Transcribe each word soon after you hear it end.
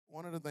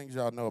One of the things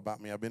y'all know about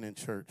me, I've been in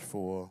church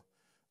for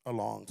a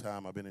long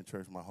time. I've been in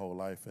church my whole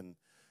life. And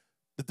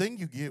the thing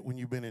you get when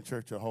you've been in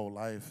church your whole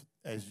life,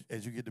 as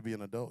you get to be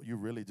an adult, you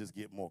really just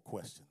get more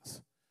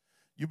questions.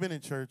 You've been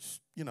in church,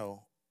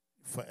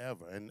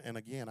 forever. And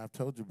again, I've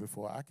told you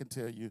before, I can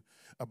tell you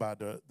about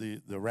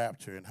the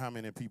rapture and how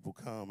many people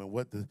come and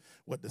what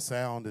the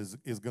sound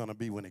is going to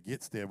be when it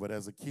gets there. But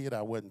as a kid,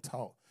 I wasn't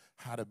taught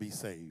how to be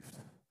saved.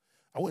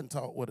 I wasn't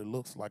taught what it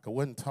looks like. I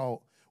wasn't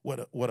taught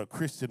what a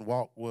Christian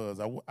walk was.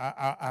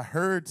 I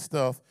heard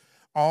stuff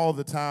all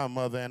the time,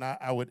 Mother, and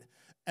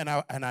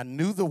I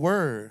knew the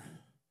word,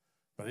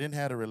 but I didn't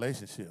have a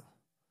relationship.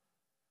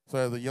 So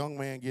as a young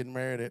man getting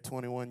married at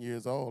 21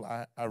 years old,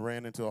 I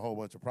ran into a whole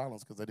bunch of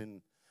problems because I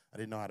didn't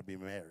know how to be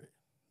married.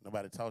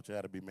 Nobody taught you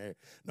how to be married.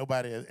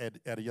 Nobody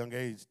at a young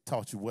age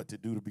taught you what to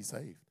do to be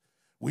saved.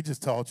 We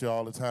just taught you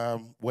all the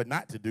time what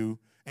not to do,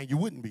 and you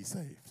wouldn't be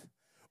saved.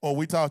 Or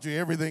we taught you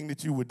everything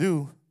that you would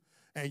do,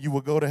 and you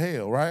would go to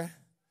hell, right?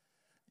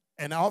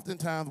 And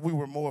oftentimes we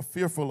were more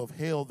fearful of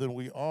hell than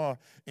we are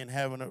in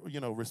having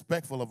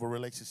respectful of a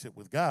relationship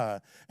with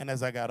God. And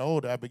as I got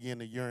older, I began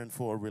to yearn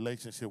for a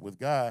relationship with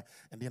God,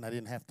 and then I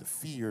didn't have to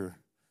fear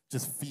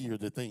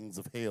the things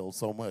of hell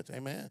so much.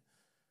 Amen?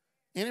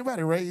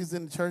 Anybody raised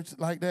in the church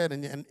like that?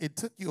 And it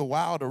took you a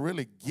while to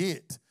really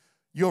get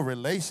your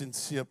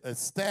relationship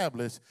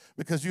established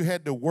because you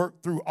had to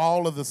work through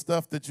all of the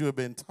stuff that you had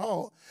been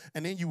taught,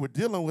 and then you were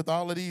dealing with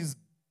all of these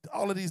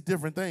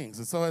different things.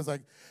 And so as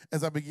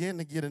I began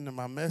to get into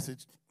my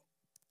message,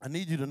 I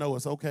need you to know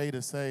it's okay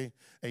to say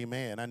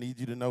amen. I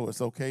need you to know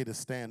it's okay to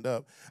stand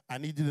up. I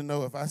need you to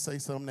know if I say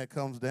something that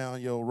comes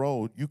down your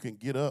road, you can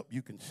get up,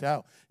 you can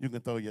shout, you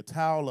can throw your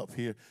towel up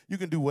here. You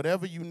can do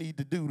whatever you need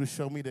to do to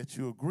show me that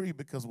you agree,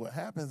 because what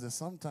happens is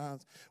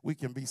sometimes we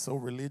can be so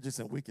religious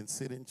and we can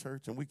sit in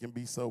church and we can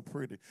be so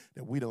pretty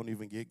that we don't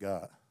even get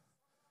God.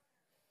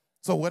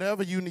 So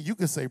whatever you need, you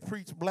can say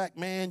preach black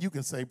man, you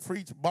can say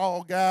preach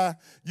bald guy,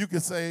 you can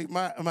say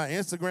my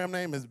Instagram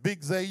name is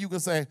Big Zay, you can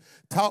say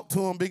talk to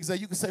him Big Zay,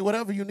 you can say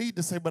whatever you need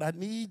to say, but I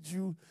need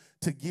you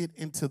to get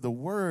into the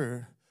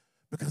word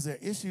because there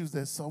are issues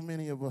that so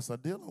many of us are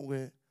dealing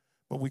with,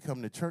 but we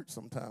come to church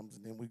sometimes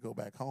and then we go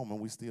back home and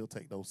we still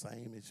take those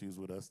same issues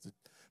with us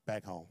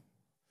back home.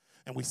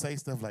 And we say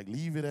stuff like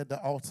leave it at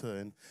the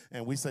altar,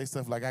 and we say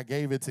stuff like I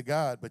gave it to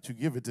God, but you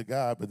give it to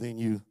God, but then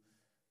you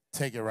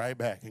take it right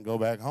back and go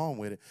back home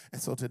with it.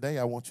 And so today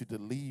I want you to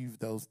leave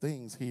those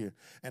things here.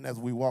 And as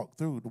we walk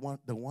through,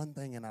 the one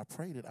thing, and I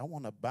prayed it, I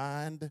want to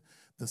bind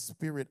the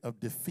spirit of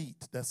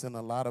defeat that's in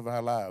a lot of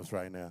our lives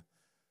right now.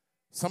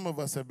 Some of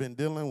us have been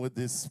dealing with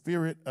this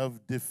spirit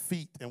of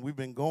defeat, and we've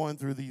been going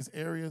through these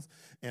areas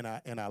in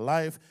our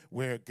life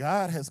where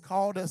God has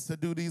called us to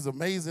do these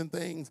amazing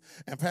things.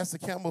 And Pastor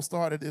Campbell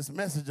started this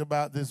message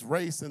about this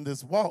race and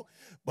this walk,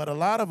 but a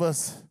lot of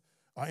us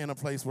are in a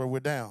place where we're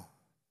down.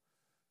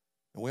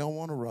 And we don't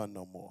want to run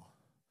no more.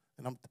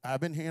 And I've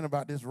been hearing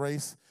about this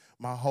race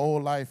my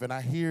whole life. And I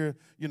hear,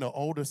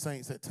 older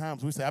saints at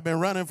times, we say, I've been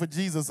running for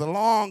Jesus a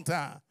long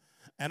time.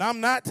 And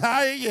I'm not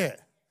tired yet.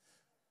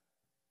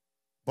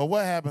 But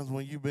what happens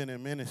when you've been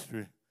in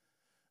ministry?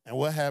 And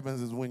what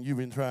happens is when you've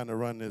been trying to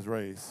run this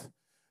race?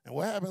 And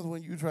what happens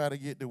when you try to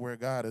get to where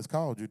God has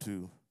called you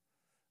to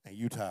and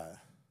you tired?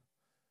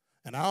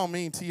 And I don't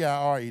mean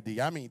T-I-R-E-D.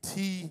 I mean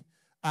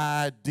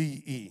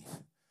T-I-D-E.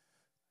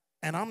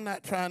 And I'm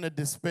not trying to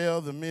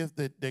dispel the myth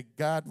that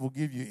God will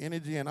give you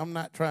energy, and I'm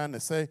not trying to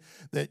say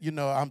that,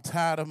 I'm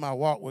tired of my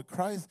walk with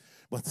Christ,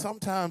 but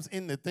sometimes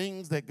in the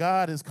things that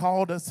God has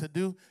called us to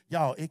do,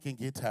 y'all, it can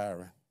get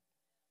tiring.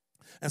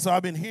 And so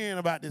I've been hearing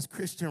about this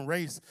Christian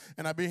race,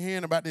 and I've been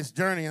hearing about this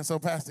journey, and so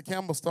Pastor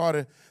Campbell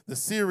started the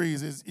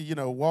series is,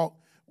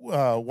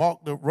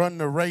 run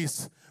the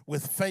race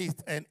with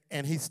faith,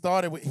 and he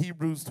started with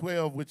Hebrews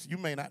 12, which you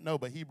may not know,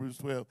 but Hebrews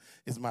 12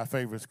 is my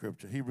favorite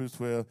scripture. Hebrews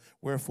 12,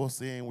 wherefore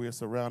seeing we are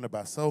surrounded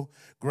by so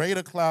great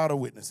a cloud of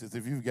witnesses.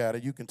 If you've got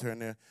it, you can turn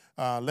there.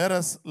 Let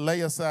us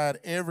lay aside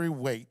every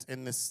weight,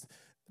 and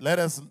let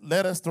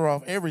us throw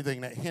off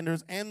everything that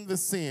hinders and the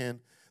sin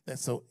that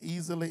so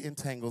easily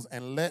entangles,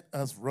 and let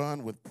us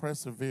run with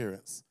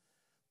perseverance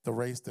the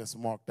race that's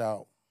marked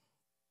out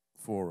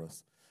for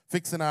us.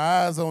 Fixing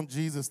our eyes on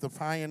Jesus, the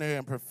pioneer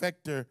and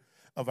perfecter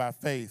of our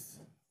faith,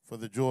 for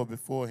the joy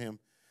before him,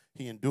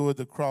 he endured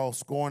the cross,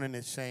 scorning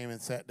its shame,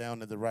 and sat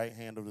down at the right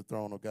hand of the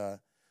throne of God.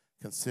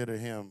 Consider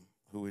him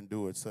who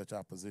endured such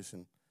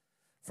opposition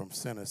from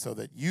sinners, so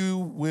that you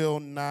will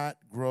not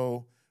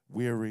grow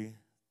weary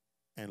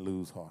and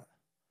lose heart.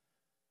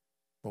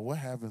 But what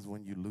happens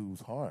when you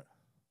lose heart?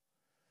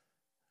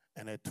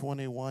 And at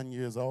 21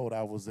 years old,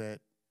 I was at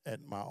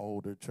my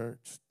older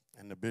church,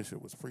 and the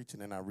bishop was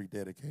preaching, and I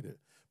rededicated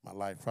my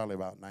life, probably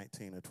about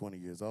 19 or 20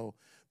 years old,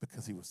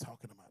 because he was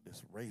talking about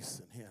this race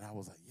in here. And I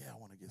was like, yeah, I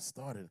want to get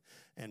started.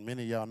 And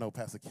many of y'all know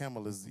Pastor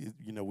Campbell is,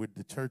 with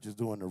the church is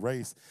doing the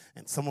race.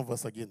 And some of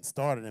us are getting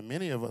started, and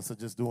many of us are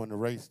just doing the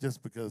race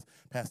just because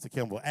Pastor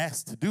Campbell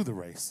asked to do the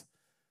race.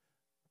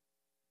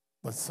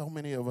 But so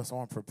many of us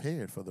aren't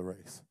prepared for the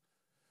race.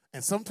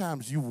 And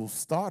sometimes you will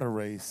start a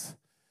race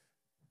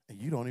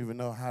and you don't even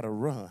know how to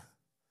run.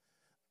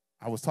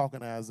 I was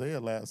talking to Isaiah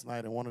last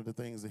night, and one of the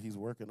things that he's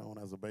working on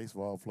as a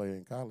baseball player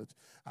in college,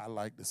 I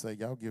like to say,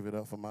 y'all give it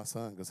up for my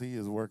son, because he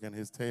is working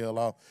his tail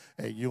off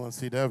at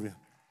UNCW.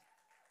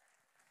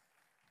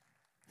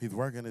 He's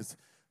working his,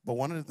 but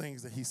one of the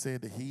things that he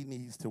said that he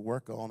needs to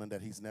work on and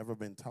that he's never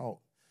been taught,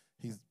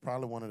 he's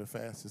probably one of the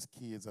fastest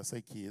kids. I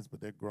say kids, but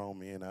they're grown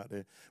men out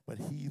there. But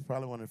he's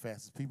probably one of the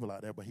fastest people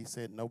out there. But he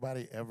said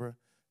nobody ever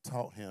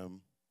taught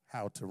him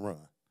how to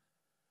run.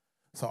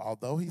 So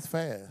although he's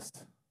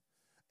fast,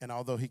 and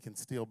although he can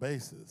steal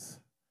bases,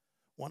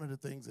 one of the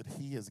things that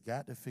he has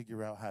got to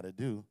figure out how to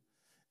do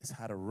is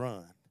how to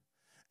run,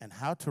 and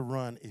how to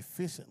run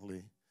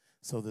efficiently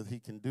so that he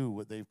can do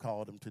what they've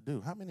called him to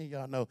do. How many of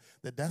y'all know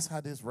that that's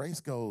how this race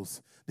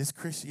goes, this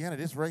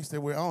Christianity, this race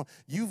that we're on?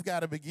 You've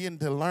got to begin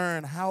to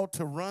learn how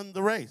to run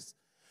the race.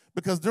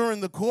 Because during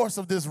the course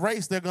of this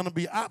race, there are going to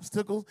be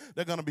obstacles,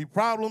 there are going to be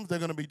problems, there are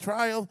going to be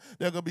trials,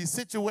 there are going to be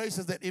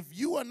situations that if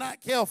you are not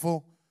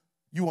careful,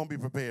 you won't be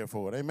prepared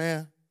for it.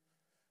 Amen?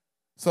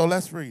 So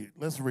let's read.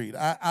 Let's read.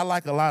 I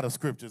like a lot of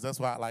scriptures. That's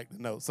why I like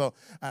to know. So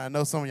I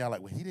know some of y'all are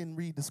like, well, he didn't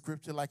read the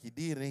scripture like he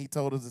did, and he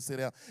told us to sit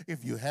down.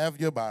 If you have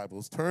your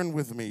Bibles, turn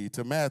with me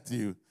to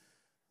Matthew,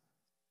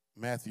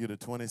 the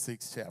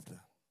 26th chapter.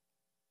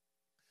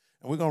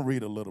 And we're going to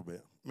read a little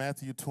bit.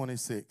 Matthew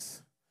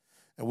 26.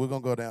 And we're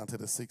going to go down to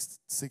the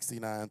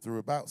 69 through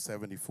about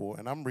 74.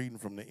 And I'm reading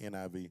from the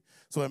NIV.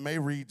 So it may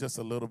read just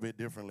a little bit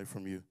differently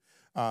from you.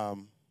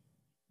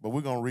 But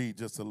we're going to read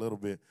just a little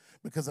bit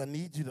because I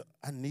need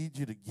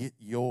you to get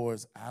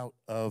yours out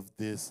of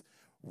this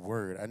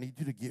word. I need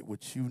you to get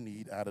what you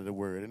need out of the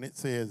word. And it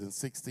says in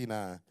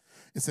 69,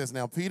 it says,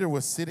 now Peter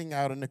was sitting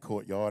out in the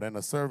courtyard, and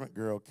a servant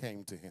girl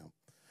came to him.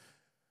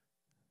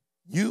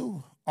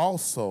 You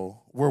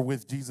also were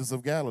with Jesus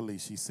of Galilee,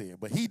 she said.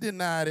 But he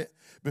denied it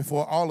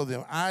before all of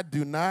them. I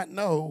do not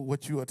know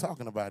what you are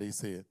talking about, he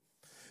said.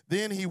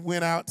 Then he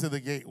went out to the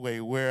gateway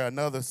where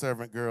another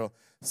servant girl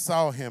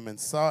saw him and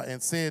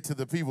said to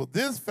the people,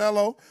 this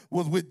fellow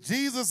was with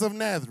Jesus of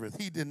Nazareth.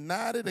 He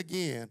denied it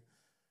again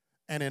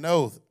and an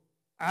oath,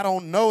 I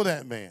don't know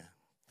that man.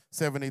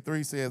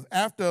 73 says,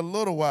 after a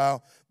little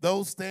while,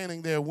 those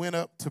standing there went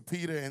up to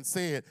Peter and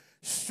said,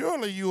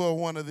 surely you are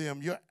one of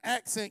them. Your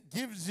accent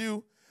gives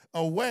you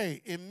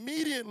away.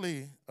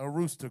 Immediately a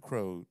rooster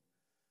crowed.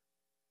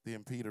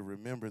 Then Peter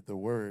remembered the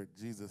word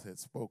Jesus had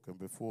spoken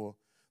before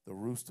the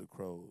rooster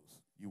crows.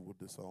 You will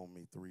disown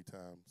me 3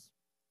 times.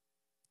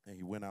 And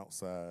he went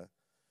outside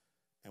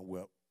and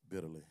wept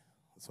bitterly.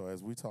 So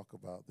as we talk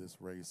about this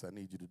race, I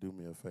need you to do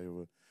me a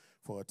favor.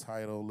 For a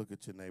title, look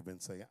at your neighbor and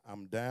say,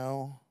 I'm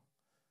down,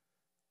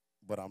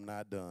 but I'm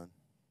not done.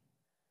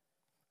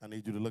 I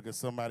need you to look at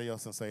somebody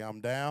else and say,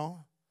 I'm down,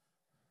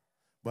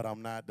 but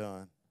I'm not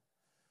done.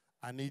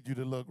 I need you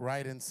to look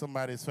right in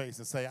somebody's face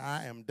and say,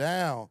 I am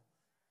down,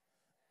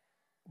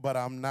 but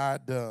I'm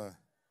not done.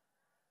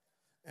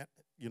 And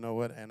you know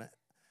what? And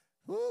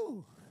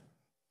whoo,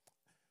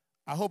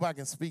 I hope I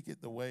can speak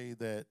it the way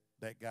that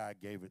God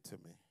gave it to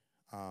me.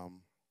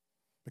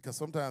 Because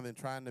sometimes in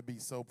trying to be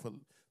so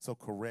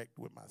correct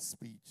with my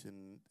speech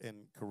and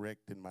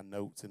correct in my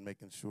notes and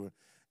making sure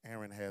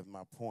Aaron has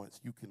my points,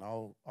 you can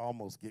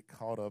almost get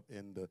caught up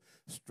in the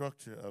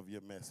structure of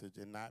your message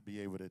and not be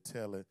able to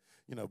tell it,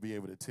 be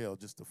able to tell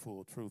just the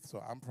full truth.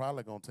 So I'm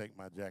probably going to take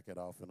my jacket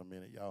off in a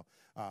minute, y'all,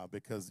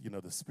 because,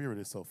 the spirit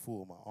is so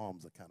full, my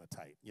arms are kind of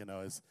tight.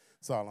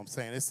 It's all I'm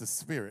saying. It's the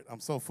spirit.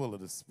 I'm so full of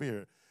the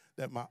spirit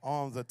that my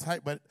arms are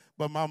tight. But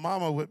my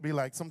mama would be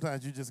like,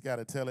 sometimes you just got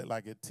to tell it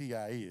like a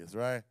T.I. is,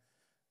 right?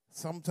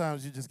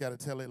 Sometimes you just got to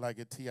tell it like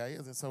a T.I.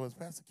 is. And so as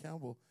Pastor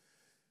Campbell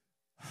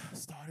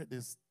started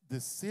this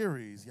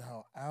series,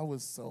 y'all, I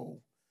was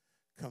so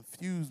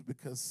confused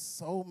because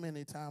so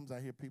many times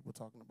I hear people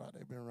talking about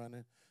they've been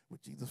running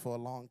with Jesus for a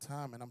long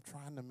time, and I'm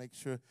trying to make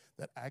sure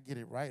that I get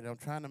it right. I'm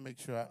trying to make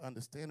sure I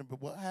understand it.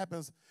 But what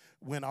happens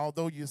when,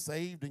 although you're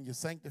saved and you're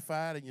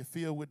sanctified and you're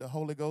filled with the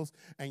Holy Ghost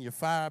and you're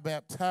fire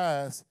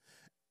baptized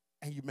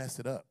and you mess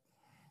it up?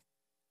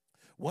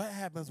 What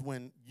happens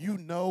when you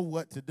know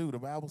what to do? The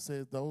Bible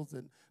says those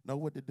that know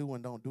what to do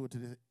and don't do it,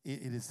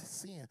 it is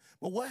sin.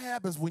 But what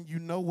happens when you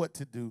know what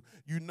to do,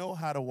 you know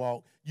how to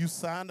walk, you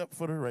signed up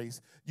for the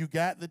race, you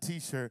got the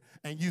T-shirt,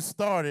 and you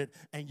started,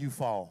 and you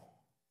fall?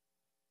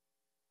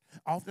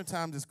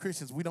 Oftentimes as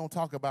Christians, we don't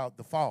talk about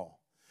the fall.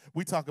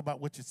 We talk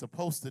about what you're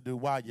supposed to do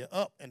while you're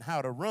up and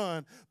how to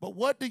run. But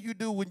what do you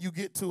do when you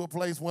get to a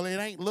place where it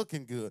ain't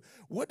looking good?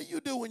 What do you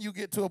do when you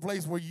get to a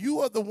place where you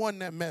are the one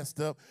that messed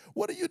up?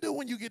 What do you do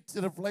when you get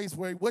to the place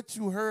where what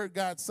you heard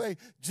God say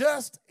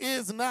just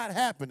is not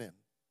happening?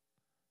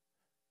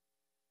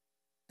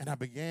 And I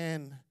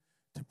began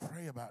to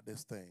pray about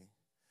this thing.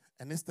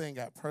 And this thing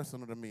got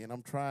personal to me. And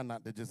I'm trying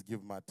not to just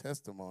give my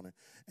testimony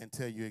and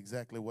tell you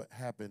exactly what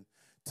happened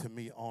to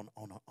me on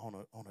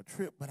a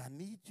trip, but I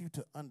need you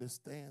to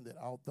understand that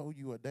although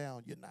you are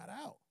down, you're not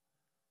out.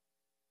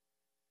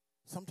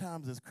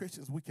 Sometimes as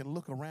Christians, we can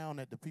look around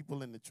at the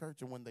people in the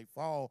church, and when they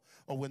fall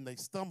or when they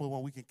stumble,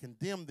 when we can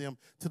condemn them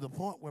to the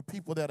point where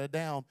people that are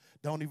down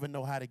don't even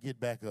know how to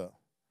get back up.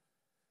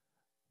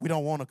 We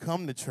don't want to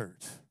come to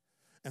church.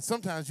 And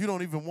sometimes you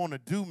don't even want to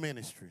do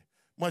ministry,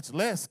 much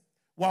less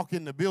walk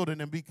in the building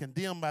and be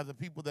condemned by the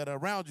people that are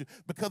around you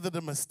because of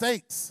the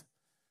mistakes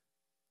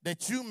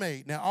that you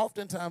made. Now,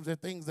 oftentimes there are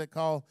things that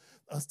cause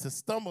us to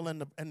stumble,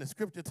 and the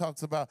scripture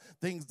talks about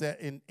things that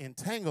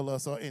entangle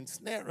us or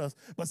ensnare us.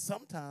 But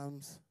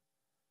sometimes,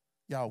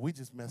 y'all, we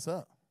just mess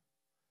up.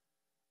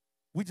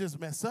 We just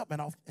mess up,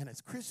 and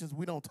as Christians,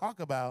 we don't talk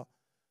about,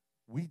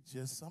 we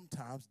just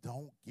sometimes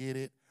don't get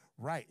it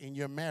right in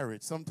your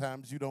marriage.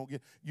 Sometimes you don't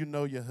get,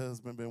 your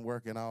husband been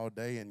working all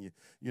day, and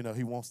you know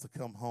he wants to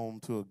come home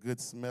to a good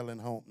smelling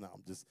home. No,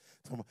 I'm just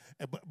talking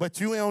about, but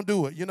you don't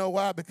do it. You know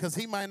why? Because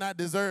he might not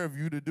deserve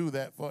you to do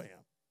that for him.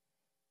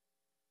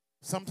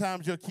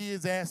 Sometimes your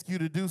kids ask you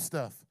to do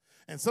stuff,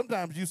 and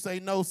sometimes you say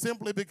no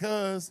simply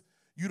because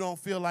you don't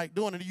feel like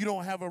doing it. You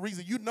don't have a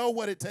reason. You know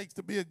what it takes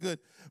to be a good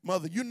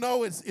mother. You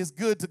know it's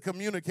good to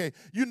communicate.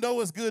 You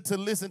know it's good to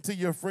listen to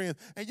your friends.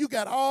 And you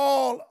got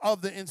all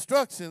of the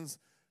instructions,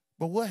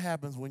 but what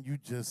happens when you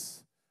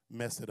just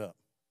mess it up?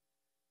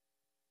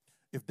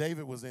 If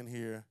David was in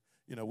here,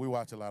 we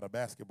watch a lot of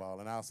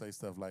basketball, and I'll say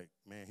stuff like,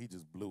 man, he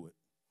just blew it.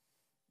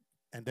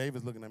 And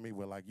David's looking at me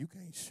with like, you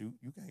can't shoot,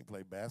 you can't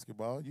play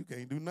basketball, you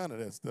can't do none of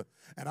that stuff.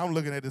 And I'm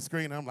looking at the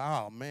screen, and I'm like,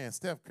 oh, man,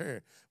 Steph Curry,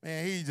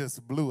 man, he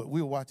just blew it.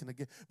 We were watching the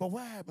game. But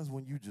what happens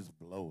when you just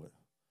blow it?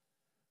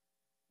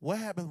 What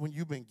happens when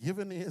you've been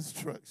given the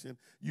instruction,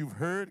 you've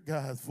heard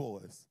God's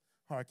voice,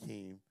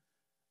 Hakeem,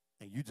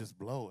 and you just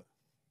blow it?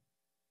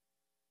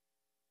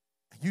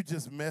 You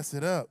just mess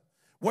it up.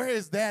 Where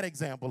is that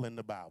example in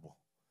the Bible?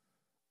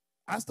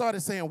 I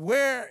started saying,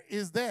 where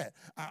is that?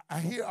 I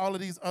hear all of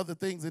these other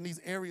things in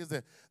these areas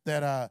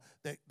that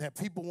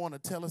people want to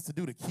tell us to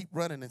do, to keep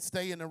running and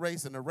stay in the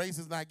race, and the race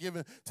is not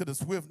given to the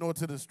swift nor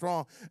to the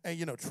strong,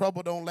 and,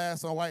 trouble don't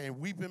last on white, and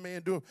weeping may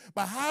endure.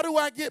 But how do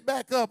I get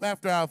back up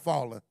after I've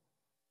fallen?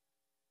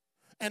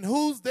 And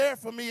who's there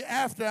for me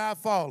after I've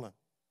fallen?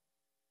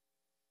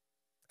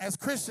 As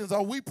Christians,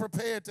 are we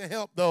prepared to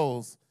help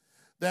those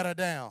that are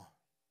down?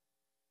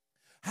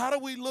 How do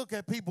we look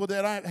at people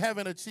that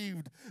haven't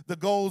achieved the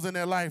goals in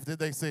their life that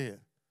they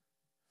said?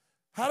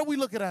 How do we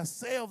look at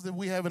ourselves if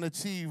we haven't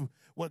achieved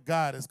what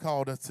God has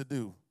called us to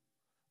do?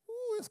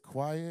 Ooh, it's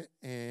quiet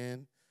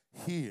in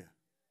here.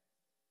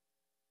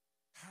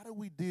 How do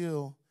we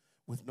deal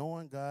with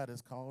knowing God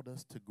has called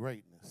us to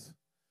greatness,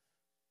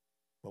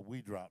 but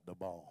we dropped the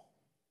ball?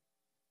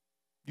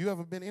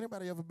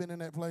 Anybody ever been in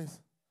that place?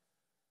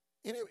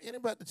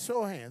 Anybody,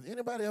 show of hands,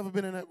 anybody ever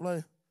been in that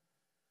place?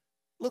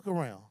 Look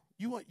around.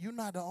 You're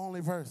not the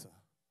only person.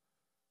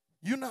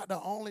 You're not the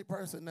only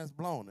person that's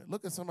blown it.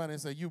 Look at somebody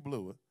and say, you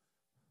blew it.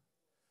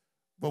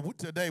 But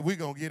today we're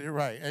going to get it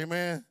right.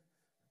 Amen?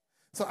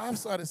 So I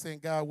started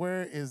saying, God,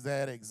 where is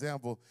that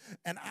example?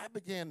 And I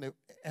began to,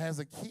 as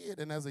a kid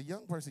and as a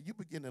young person, you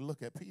begin to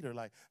look at Peter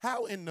like,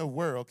 how in the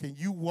world can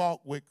you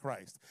walk with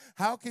Christ?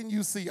 How can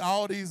you see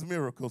all these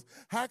miracles?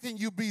 How can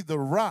you be the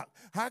rock?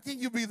 How can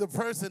you be the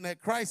person that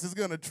Christ is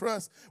going to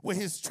trust with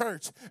his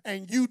church,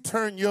 and you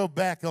turn your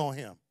back on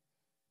him?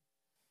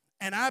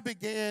 And I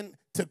began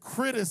to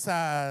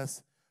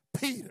criticize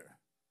Peter.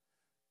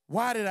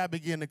 Why did I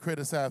begin to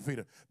criticize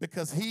Peter?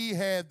 Because he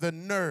had the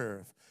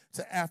nerve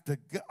to, after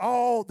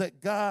all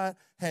that God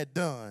had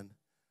done,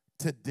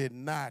 to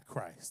deny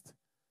Christ.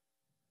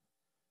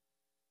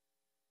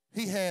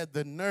 He had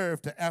the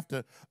nerve to,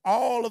 after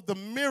all of the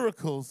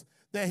miracles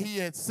that he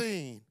had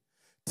seen,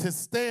 to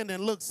stand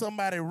and look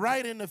somebody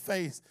right in the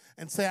face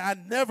and say, I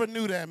never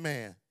knew that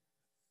man.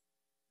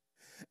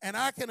 And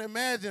I can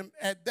imagine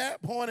at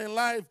that point in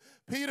life,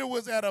 Peter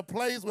was at a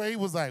place where he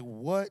was like,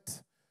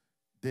 what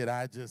did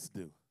I just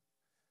do?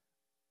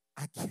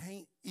 I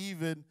can't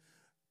even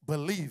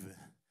believe it.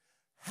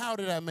 How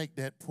did I make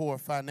that poor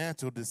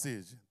financial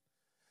decision?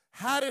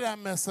 How did I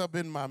mess up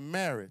in my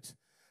marriage?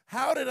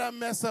 How did I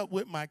mess up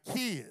with my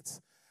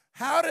kids?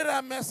 How did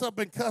I mess up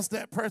and cuss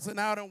that person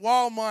out in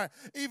Walmart,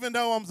 even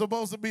though I'm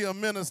supposed to be a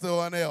minister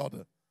or an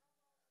elder?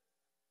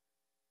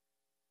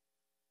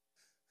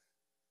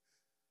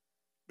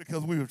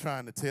 Because we were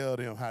trying to tell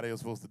them how they were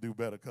supposed to do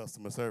better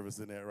customer service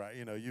than that, right?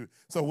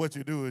 So what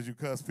you do is you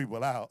cuss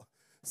people out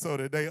so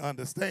that they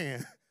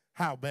understand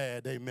how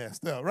bad they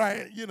messed up,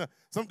 right?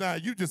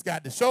 Sometimes you just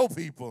got to show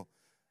people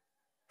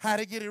how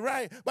to get it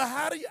right. But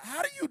how do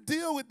you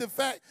deal with the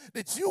fact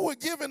that you were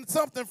given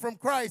something from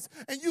Christ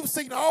and you've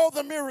seen all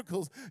the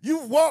miracles?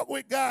 You've walked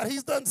with God.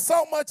 He's done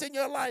so much in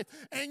your life,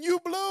 and you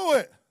blew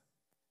it.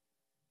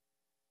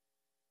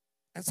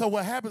 And so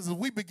what happens is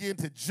we begin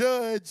to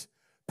judge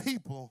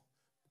people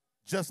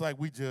just like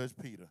we judge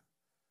Peter.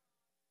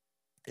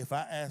 If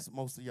I ask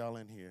most of y'all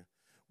in here,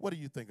 what do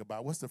you think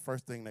about? What's the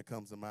first thing that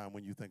comes to mind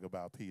when you think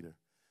about Peter?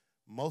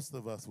 Most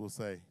of us will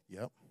say,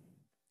 yep,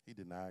 he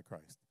denied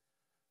Christ.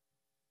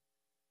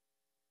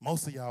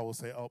 Most of y'all will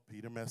say, oh,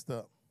 Peter messed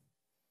up.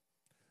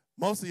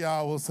 Most of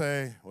y'all will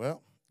say,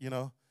 well,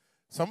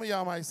 some of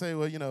y'all might say,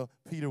 well,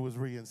 Peter was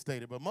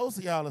reinstated. But most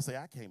of y'all will say,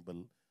 I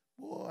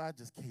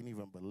just can't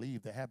even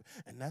believe that happened.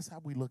 And that's how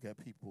we look at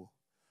people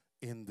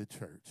in the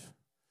church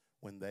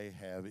when they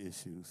have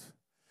issues.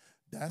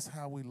 That's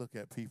how we look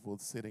at people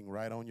sitting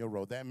right on your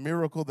road. That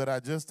miracle that I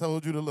just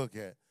told you to look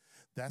at,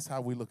 that's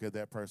how we look at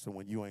that person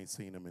when you ain't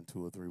seen them in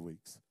 2 or 3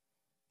 weeks.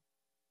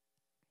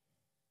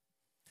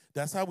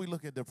 That's how we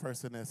look at the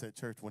person that's at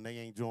church when they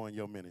ain't joined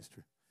your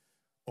ministry,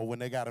 or when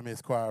they got to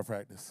miss choir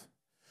practice,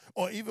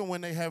 or even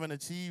when they haven't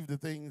achieved the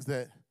things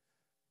that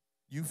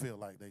you feel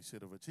like they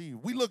should have achieved.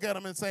 We look at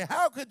them and say,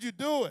 how could you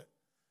do it?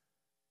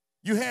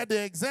 You had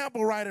the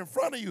example right in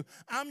front of you.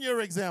 I'm your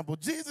example.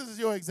 Jesus is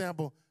your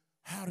example.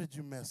 How did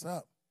you mess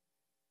up?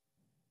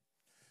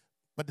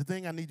 But the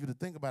thing I need you to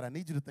think about, I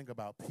need you to think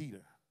about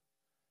Peter.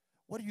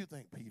 What do you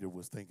think Peter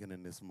was thinking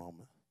in this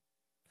moment?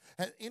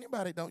 Has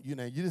anybody, you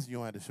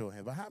don't have to show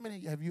hands, but how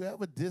many, have you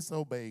ever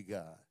disobeyed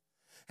God?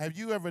 Have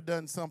you ever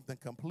done something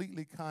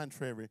completely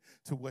contrary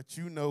to what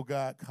you know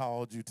God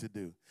called you to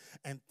do?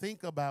 And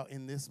think about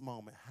in this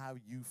moment how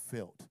you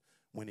felt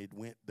when it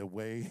went the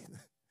way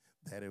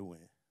that it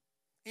went.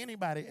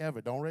 Anybody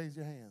ever, don't raise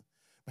your hand,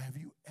 but have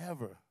you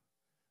ever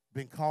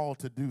been called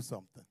to do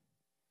something?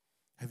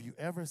 Have you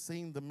ever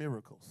seen the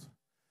miracles?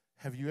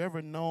 Have you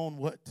ever known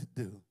what to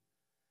do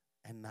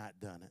and not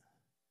done it?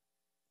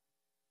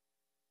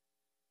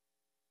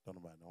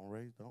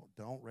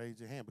 Don't raise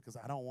your hand, because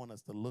I don't want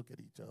us to look at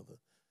each other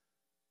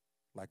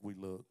like we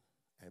look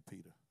at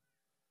Peter.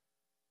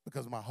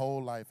 Because my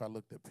whole life I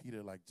looked at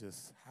Peter like,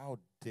 just how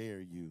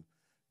dare you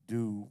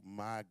do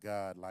my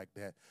God like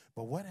that?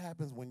 But what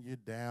happens when you're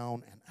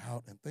down and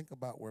out? And think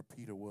about where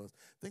Peter was.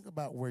 Think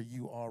about where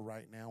you are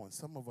right now. And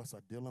some of us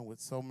are dealing with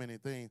so many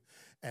things.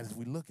 As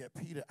we look at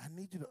Peter, I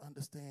need you to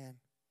understand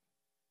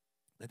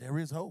that there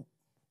is hope.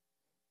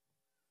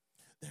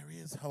 There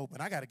is hope.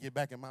 And I got to get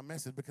back in my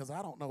message, because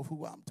I don't know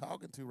who I'm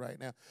talking to right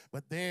now.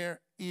 But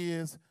there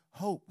is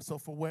hope. So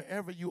for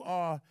wherever you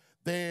are,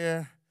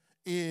 there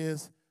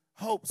is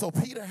hope. So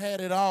Peter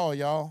had it all,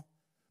 y'all.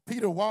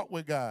 Peter walked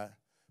with God.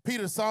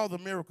 Peter saw the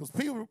miracles.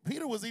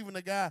 Peter was even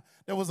the guy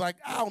that was like,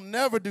 I'll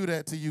never do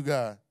that to you,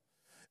 God.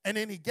 And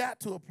then he got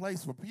to a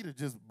place where Peter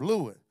just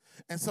blew it.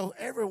 And so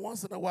every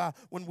once in a while,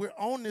 when we're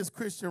on this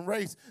Christian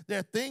race, there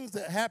are things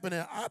that happen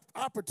and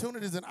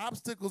opportunities and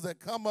obstacles that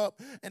come up,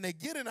 and they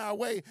get in our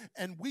way,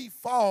 and we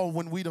fall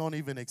when we don't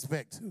even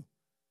expect to.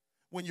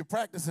 When you're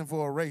practicing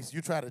for a race,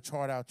 you try to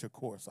chart out your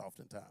course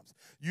oftentimes.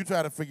 You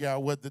try to figure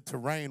out what the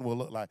terrain will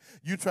look like.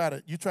 You try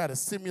to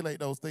simulate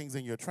those things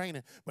in your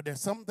training, but there's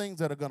some things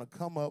that are going to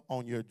come up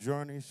on your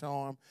journey,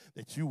 Sharm,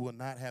 that you will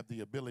not have the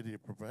ability to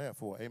prepare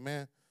for.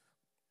 Amen?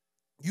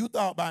 You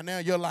thought by now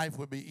your life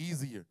would be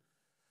easier.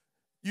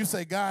 You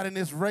say, God, in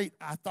this rate,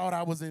 I thought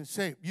I was in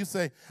shape. You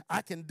say,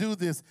 I can do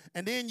this.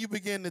 And then you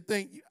begin to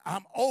think,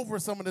 I'm over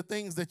some of the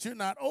things that you're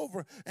not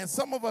over. And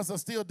some of us are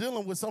still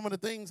dealing with some of the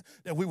things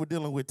that we were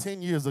dealing with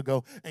 10 years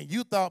ago. And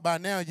you thought by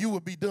now you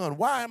would be done.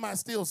 Why am I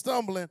still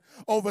stumbling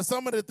over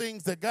some of the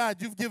things that,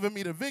 God, you've given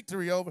me the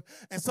victory over?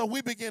 And so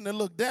we begin to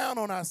look down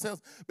on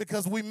ourselves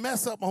because we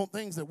mess up on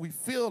things that we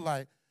feel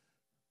like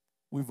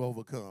we've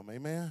overcome.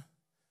 Amen?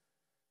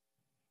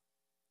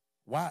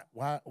 Why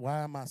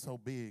am I so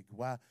big?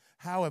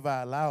 How have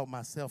I allowed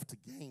myself to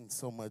gain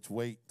so much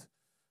weight?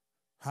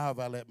 How have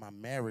I let my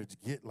marriage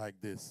get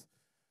like this?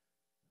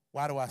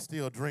 Why do I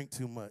still drink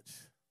too much?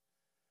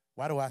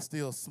 Why do I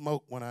still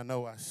smoke when I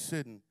know I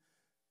shouldn't?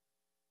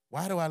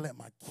 Why do I let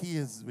my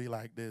kids be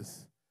like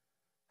this?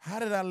 How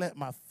did I let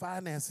my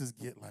finances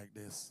get like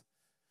this?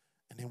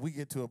 And then we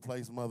get to a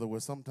place, Mother, where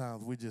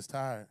sometimes we're just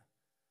tired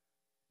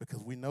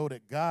because we know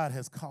that God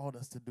has called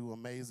us to do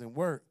amazing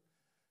work.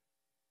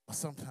 But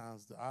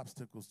sometimes the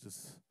obstacles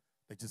just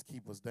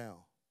keep us down.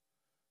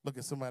 Look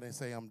at somebody and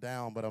say, I'm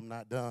down, but I'm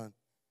not done.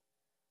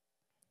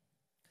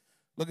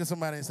 Look at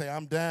somebody and say,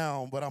 I'm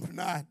down, but I'm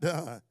not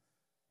done.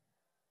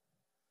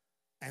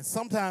 And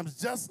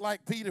sometimes, just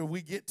like Peter,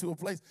 we get to a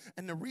place.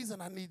 And the reason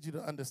I need you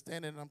to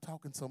understand it, and I'm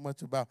talking so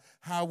much about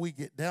how we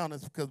get down,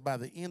 is because by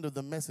the end of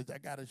the message, I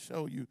got to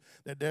show you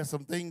that there's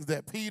some things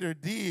that Peter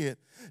did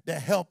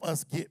that help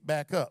us get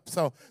back up.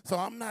 So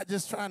I'm not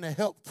just trying to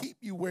help keep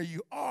you where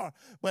you are,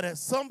 but at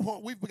some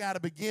point, we've got to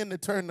begin to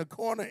turn the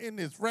corner in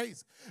this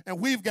race,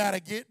 and we've got to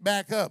get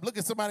back up. Look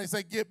at somebody and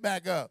say, get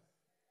back up.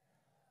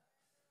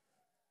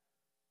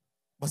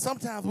 But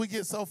sometimes we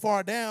get so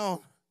far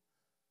down,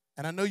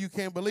 and I know you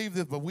can't believe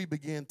this, but we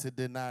begin to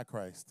deny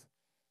Christ.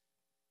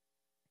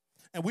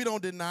 And we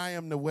don't deny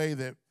him the way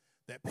that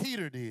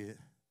Peter did.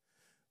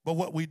 But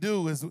what we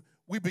do is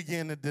we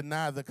begin to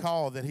deny the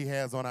call that he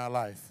has on our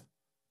life.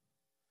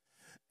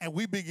 And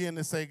we begin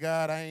to say,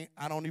 God, I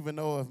don't even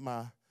know if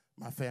my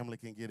family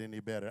can get any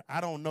better.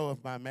 I don't know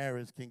if my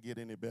marriage can get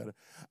any better.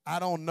 I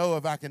don't know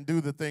if I can do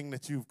the thing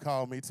that you've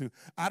called me to.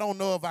 I don't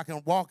know if I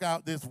can walk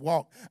out this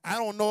walk. I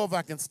don't know if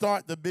I can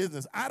start the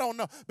business. I don't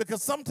know.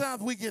 Because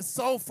sometimes we get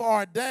so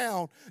far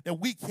down that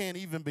we can't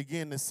even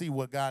begin to see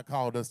what God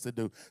called us to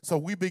do. So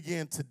we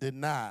begin to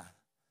deny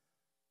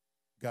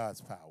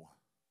God's power.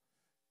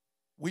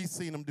 We've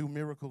seen him do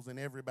miracles in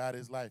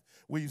everybody's life.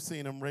 We've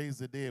seen him raise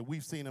the dead.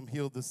 We've seen him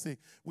heal the sick.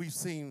 We've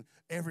seen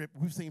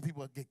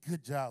people get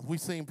good jobs. We've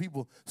seen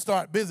people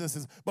start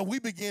businesses. But we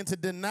begin to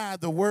deny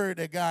the word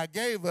that God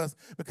gave us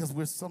because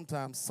we're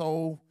sometimes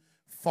so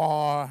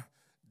far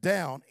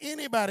down.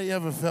 Anybody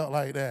ever felt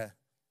like that?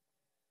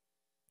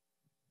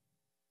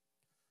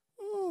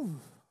 Ooh.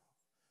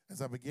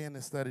 As I began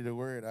to study the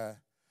word, I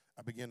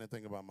began to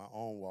think about my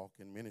own walk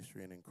in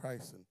ministry and in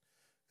Christ.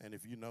 And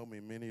if you know me,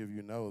 many of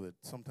you know that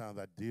sometimes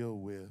I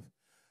dealing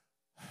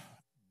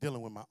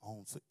with my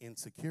own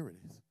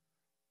insecurities.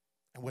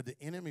 And what the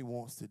enemy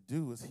wants to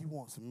do is he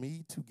wants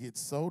me to get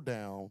so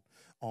down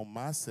on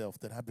myself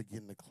that I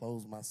begin to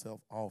close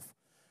myself off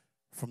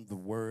from the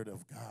word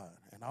of God.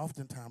 And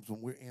oftentimes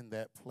when we're in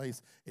that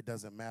place, it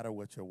doesn't matter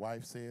what your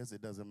wife says.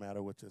 It doesn't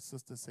matter what your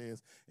sister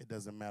says. It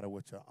doesn't matter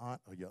what your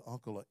aunt or your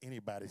uncle or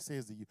anybody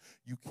says to you.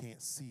 You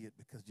can't see it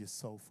because you're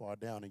so far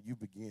down. And you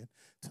begin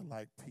to,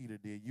 like Peter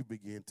did, you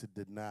begin to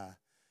deny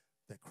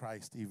that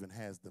Christ even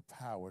has the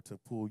power to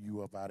pull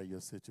you up out of your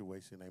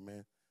situation.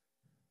 Amen.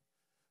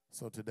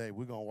 So today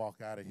we're going to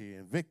walk out of here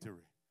in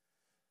victory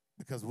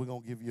because we're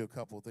going to give you a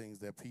couple of things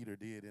that Peter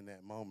did in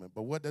that moment.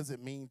 But what does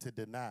it mean to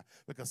deny?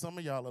 Because some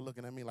of y'all are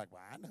looking at me like,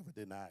 well, I never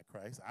denied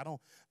Christ. I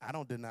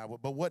don't deny.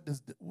 But what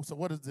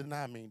does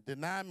deny mean?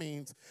 Deny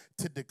means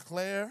to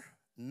declare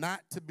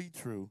not to be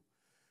true,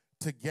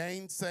 to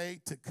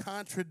gainsay, to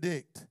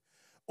contradict,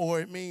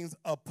 or it means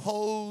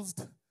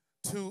opposed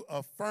to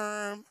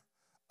affirm,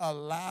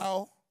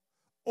 allow,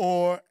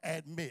 or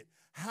admit.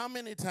 How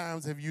many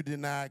times have you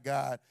denied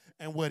God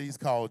and what he's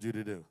called you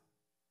to do?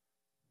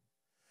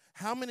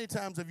 How many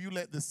times have you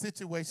let the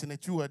situation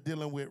that you are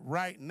dealing with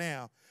right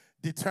now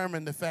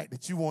determine the fact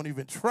that you won't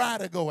even try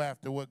to go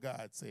after what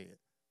God said?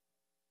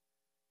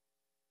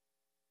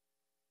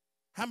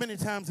 How many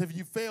times have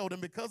you failed,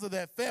 and because of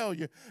that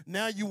failure,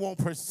 now you won't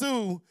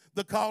pursue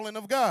the calling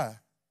of God?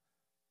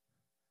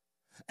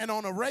 And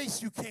on a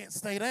race, you can't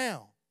stay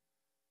down.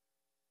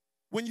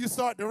 When you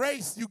start the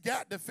race, you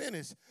got to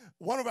finish.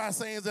 One of our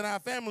sayings in our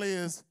family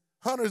is,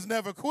 hunters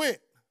never quit.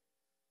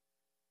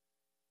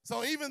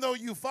 So even though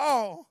you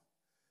fall,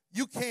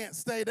 you can't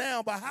stay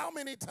down. But how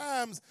many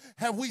times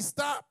have we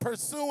stopped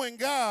pursuing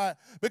God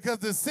because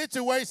the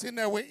situation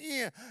that we're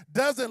in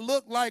doesn't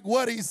look like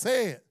what he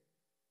said?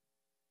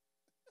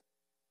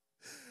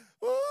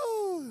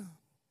 Ooh.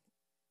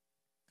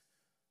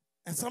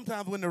 And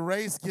sometimes when the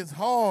race gets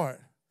hard,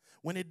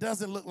 when it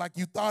doesn't look like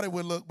you thought it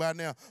would look by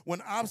now,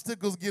 when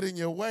obstacles get in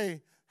your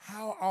way,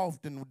 how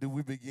often do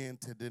we begin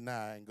to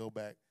deny and go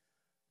back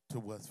to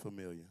what's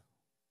familiar?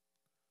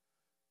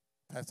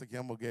 Pastor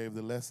Campbell gave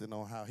the lesson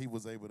on how he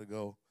was able to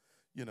go,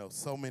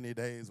 so many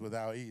days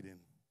without eating.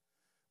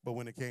 But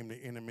when it came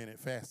to intermittent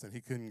fasting, he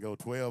couldn't go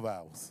 12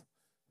 hours.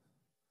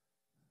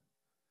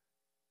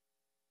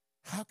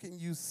 How can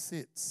you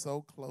sit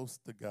so close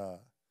to God?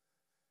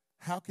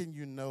 How can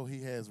you know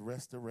he has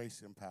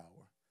restoration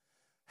power?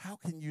 How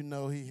can you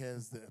know he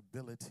has the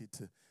ability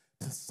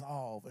to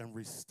solve and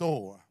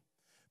restore?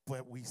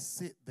 But we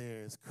sit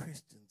there as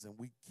Christians and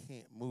we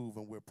can't move,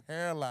 and we're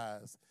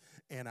paralyzed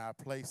in our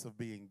place of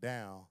being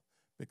down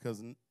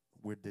because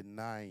we're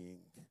denying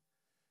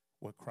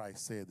what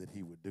Christ said that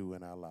he would do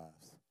in our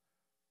lives.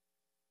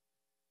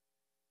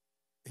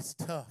 It's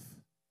tough.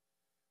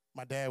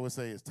 My dad would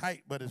say it's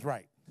tight, but it's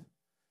right.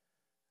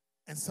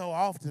 And so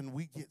often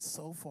we get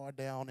so far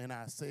down in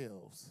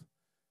ourselves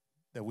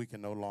that we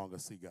can no longer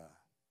see God.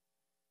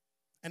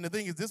 And the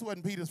thing is, this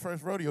wasn't Peter's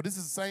first rodeo. This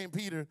is the same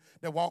Peter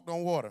that walked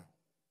on water.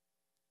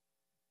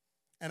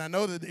 And I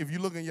know that if you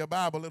look in your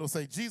Bible, it'll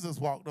say Jesus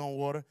walked on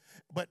water.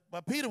 But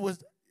Peter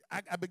was,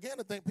 I began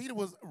to think Peter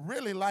was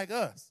really like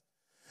us.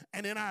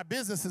 And in our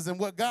businesses and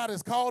what God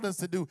has called us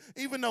to do,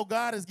 even though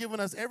God has given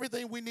us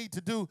everything we need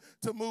to do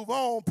to move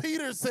on,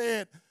 Peter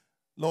said,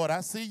 Lord, I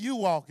see you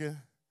walking,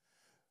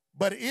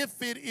 but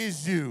if it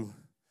is you,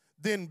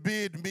 then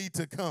bid me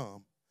to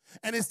come.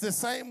 And it's the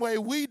same way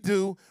we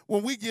do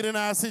when we get in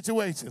our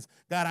situations.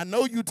 God, I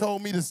know you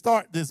told me to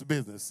start this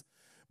business,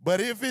 but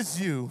if it's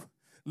you,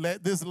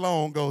 let this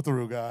loan go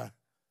through, God.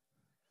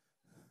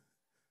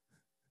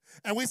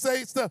 And we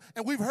say stuff,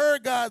 and we've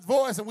heard God's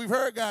voice, and we've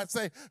heard God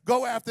say,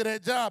 go after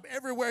that job.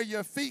 Everywhere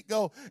your feet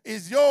go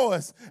is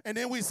yours. And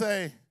then we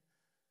say,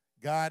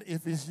 God,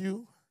 if it's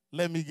you,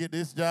 let me get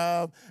this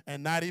job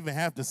and not even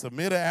have to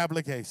submit an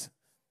application.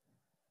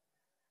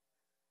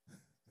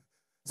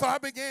 So I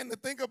began to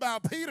think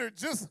about Peter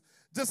just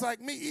like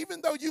me.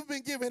 Even though you've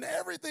been given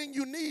everything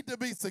you need to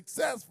be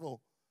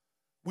successful,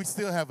 we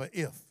still have an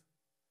if.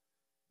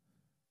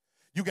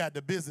 You got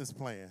the business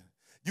plan.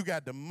 You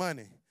got the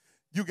money.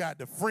 You got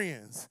the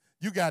friends.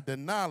 You got the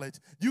knowledge.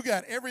 You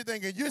got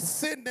everything, and you're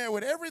sitting there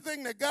with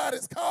everything that God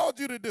has called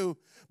you to do.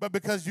 But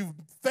because you've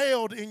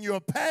failed in your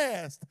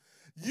past,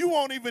 you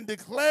won't even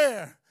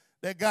declare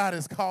that God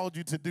has called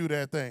you to do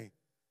that thing.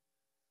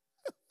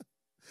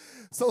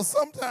 So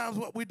sometimes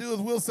what we do is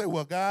we'll say,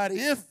 well, God,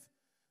 if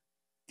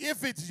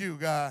it's you,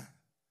 God,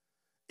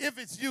 if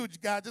it's you,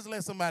 God, just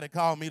let somebody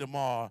call me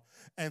tomorrow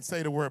and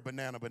say the word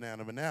banana,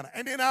 banana, banana.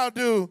 And then I'll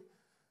do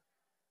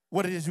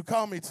what it is you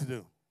call me to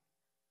do.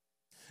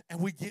 And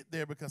we get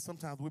there because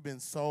sometimes we've been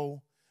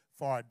so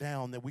far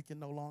down that we can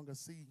no longer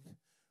see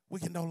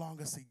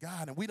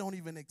God. And we don't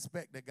even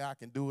expect that God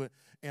can do it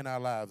in our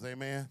lives.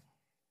 Amen.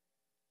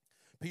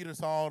 Peter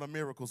saw all the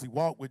miracles. He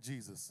walked with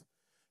Jesus.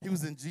 He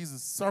was in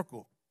Jesus'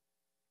 circle.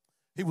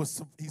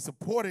 He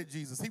supported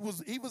Jesus. He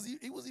was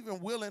even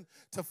willing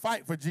to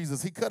fight for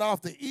Jesus. He cut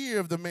off the ear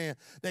of the man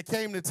that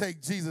came to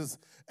take Jesus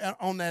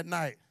on that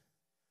night.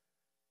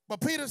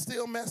 But Peter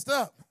still messed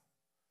up.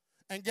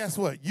 And guess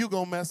what? You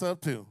gonna mess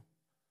up too.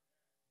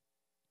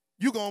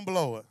 You gonna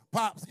blow it.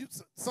 Pops,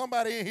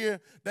 somebody in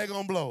here, they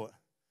gonna blow it.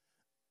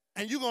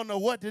 And you're going to know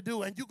what to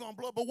do, and you're going to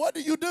blow it. But what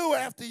do you do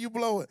after you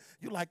blow it?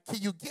 You're like,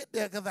 can you get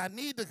there? Because I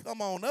need to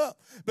come on up,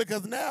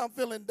 because now I'm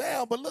feeling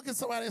down. But look at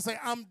somebody and say,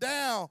 I'm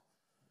down,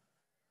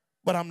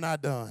 but I'm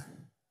not done.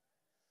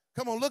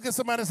 Come on, look at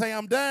somebody and say,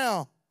 I'm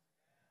down,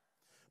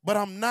 but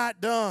I'm not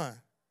done.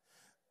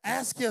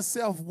 Ask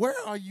yourself, where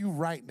are you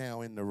right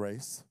now in the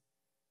race?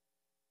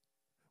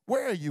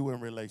 Where are you in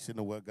relation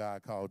to what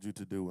God called you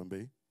to do and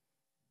be?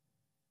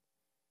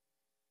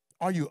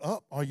 Are you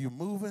up? Are you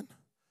moving?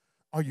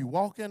 Are you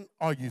walking?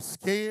 Are you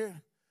scared?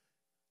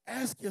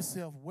 Ask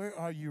yourself, where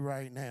are you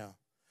right now?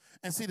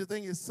 And see, the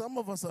thing is, some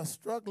of us are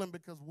struggling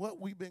because what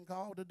we've been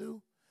called to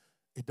do,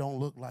 it don't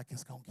look like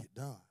it's going to get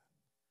done.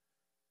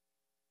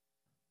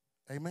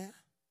 Amen?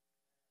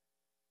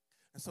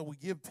 And so we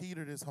give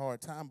Peter this hard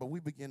time, but we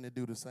begin to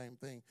do the same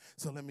thing.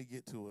 So let me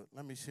get to it.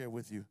 Let me share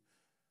with you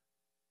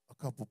a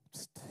couple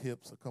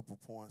tips, a couple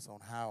points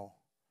on how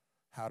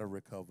to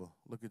recover.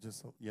 Look at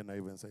your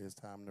neighbor and say, it's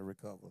time to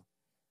recover.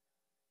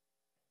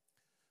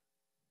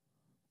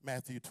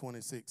 Matthew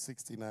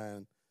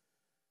 26:69.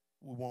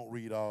 We won't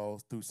read all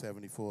through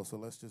 74, so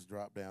let's just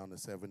drop down to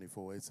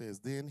 74. It says,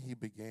 then he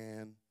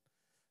began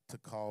to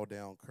call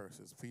down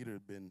curses. Peter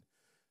had been,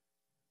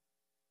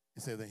 he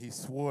said that he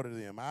swore to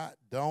them, I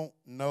don't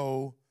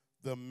know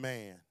the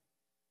man.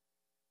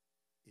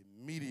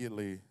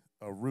 Immediately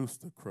a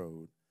rooster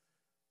crowed.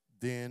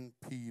 Then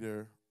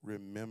Peter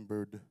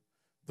remembered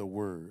the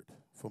word.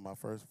 For my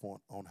first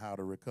point on how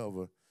to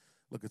recover,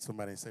 look at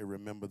somebody and say,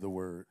 remember the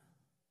word.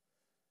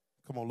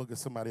 Come on, look at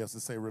somebody else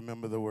and say,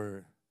 remember the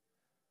word.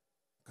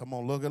 Come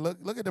on, look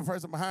at the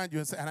person behind you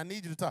and say, and I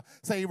need you to talk.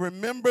 Say,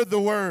 remember the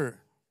word.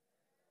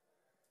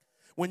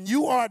 When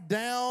you are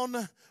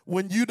down,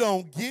 when you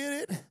don't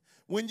get it,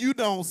 when you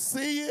don't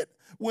see it,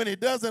 when it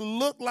doesn't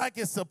look like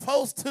it's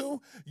supposed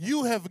to,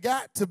 you have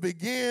got to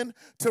begin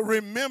to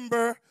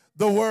remember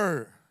the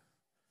word.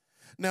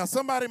 Now,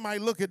 somebody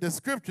might look at the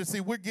scripture. See,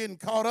 we're getting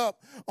caught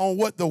up on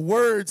what the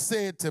word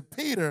said to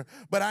Peter,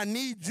 but I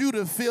need you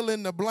to fill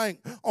in the blank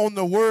on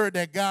the word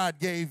that God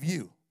gave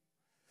you.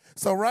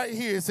 So right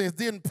here it says,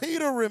 then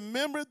Peter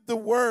remembered the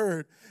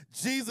word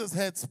Jesus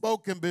had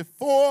spoken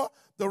before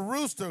the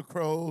rooster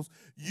crows,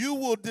 you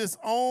will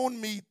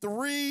disown me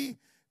 3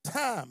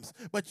 times.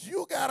 But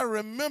you got to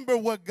remember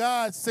what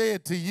God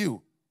said to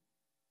you.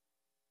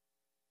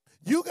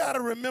 You got to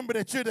remember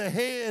that you're the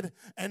head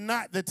and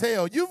not the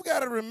tail. You've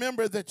got to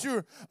remember that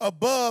you're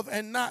above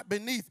and not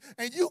beneath.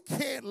 And you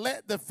can't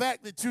let the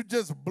fact that you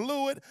just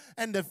blew it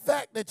and the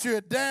fact that you're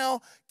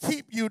down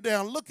keep you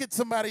down. Look at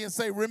somebody and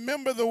say,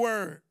 remember the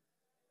word.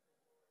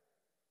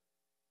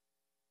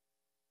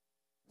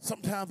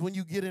 Sometimes when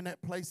you get in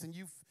that place and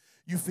you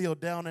feel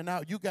down and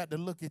out, you got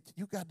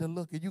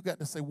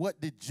to say,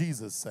 what did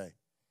Jesus say?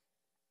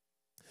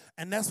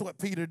 And that's what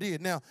Peter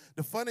did. Now,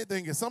 the funny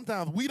thing is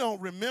sometimes we don't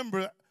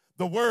remember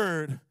the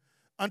word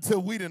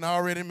until we done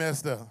already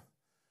messed up.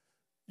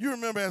 You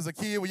remember as a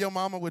kid when your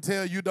mama would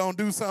tell you don't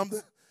do something?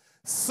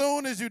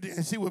 Soon as you did,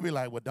 and she would be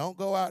like, well, don't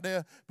go out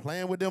there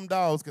playing with them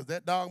dogs because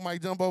that dog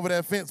might jump over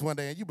that fence one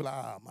day. And you be like,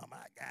 oh, mama,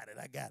 I got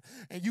it.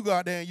 And you go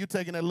out there and you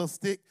taking that little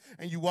stick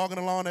and you walking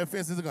along that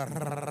fence. It's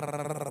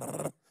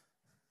going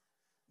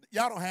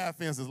Y'all don't have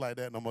fences like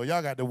that no more.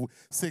 Y'all got the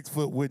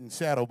 6-foot wooden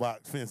shadow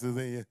box fences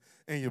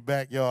in your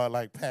backyard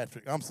like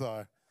Patrick. I'm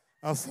sorry,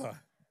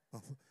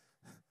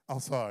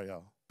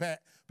 y'all.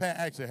 Pat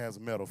actually has a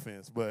metal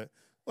fence, but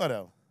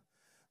whatever.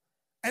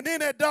 And then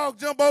that dog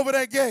jump over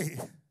that gate.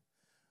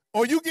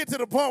 Or you get to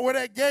the point where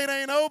that gate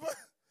ain't open,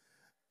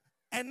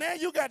 and now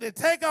you got to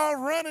take off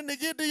running to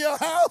get to your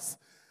house,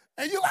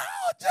 and you're like,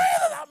 oh,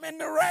 Jesus, I'm in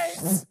the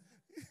race.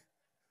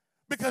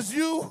 Because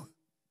you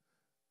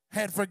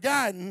had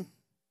forgotten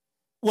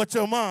what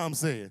your mom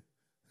said.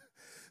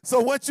 So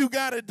what you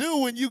got to do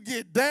when you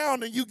get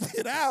down and you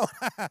get out,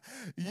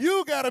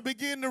 you got to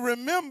begin to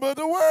remember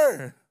the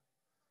word.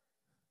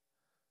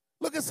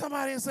 Look at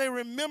somebody and say,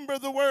 remember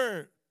the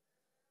word.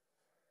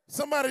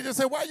 Somebody just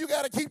say, why you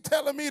got to keep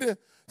telling me to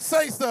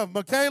say something,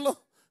 Michaela?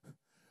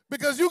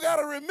 Because you got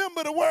to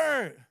remember the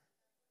word.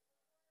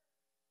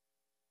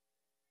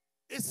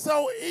 It's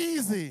so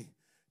easy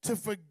to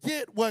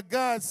forget what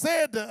God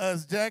said to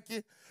us,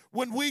 Jackie,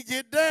 when we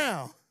get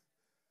down.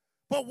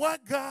 But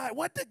what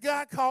did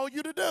God call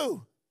you to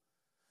do?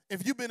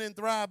 If you've been in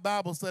Thrive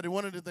Bible Study,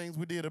 one of the things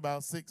we did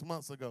about 6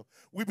 months ago,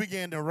 we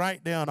began to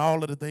write down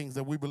all of the things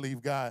that we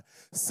believe God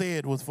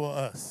said was for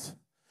us.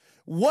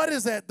 What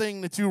is that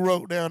thing that you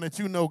wrote down that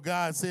you know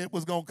God said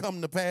was going to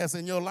come to pass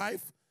in your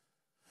life?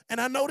 And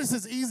I know this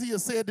is easier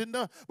said than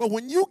done, but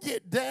when you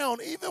get down,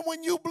 even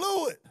when you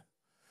blew it,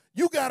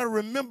 you got to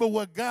remember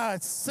what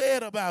God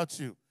said about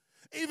you.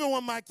 Even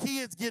when my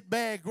kids get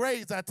bad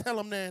grades, I tell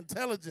them they're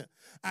intelligent.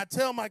 I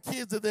tell my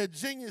kids that they're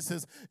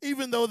geniuses,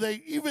 even though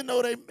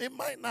it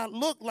might not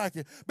look like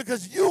it,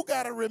 because you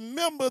got to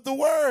remember the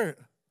word.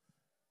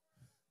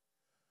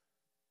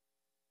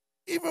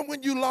 Even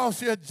when you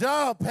lost your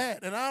job, Pat,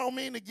 and I don't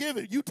mean to give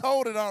it, you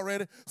told it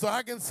already, so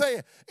I can say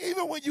it.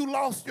 Even when you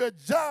lost your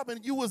job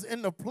and you was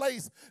in the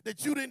place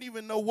that you didn't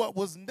even know what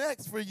was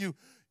next for you,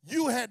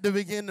 you had to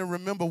begin to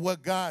remember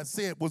what God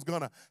said was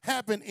going to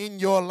happen in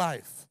your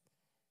life.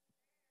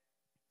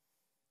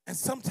 And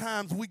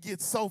sometimes we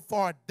get so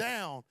far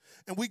down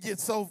and we get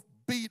so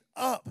beat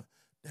up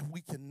that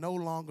we can no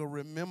longer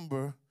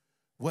remember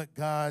what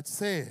God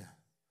said.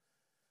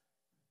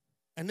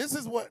 And this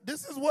is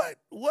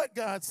what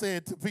God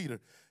said to Peter.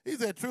 He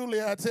said,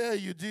 truly I tell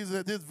you, Jesus,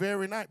 at this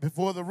very night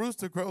before the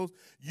rooster crows,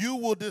 you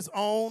will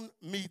disown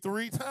me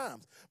 3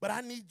 times. But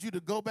I need you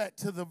to go back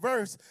to the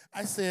verse.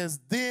 I says,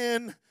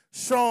 then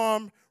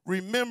Sharm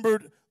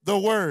remembered the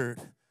word.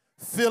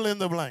 Fill in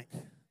the blank.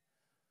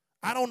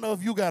 I don't know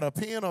if you got a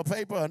pen or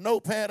paper or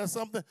notepad or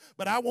something,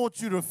 but I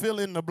want you to fill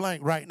in the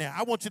blank right now.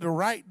 I want you to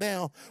write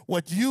down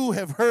what you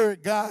have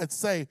heard God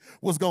say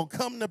was going to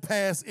come to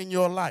pass in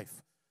your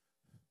life.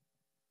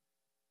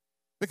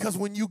 Because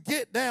when you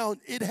get down,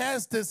 it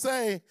has to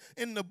say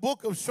in the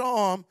book of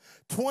Psalm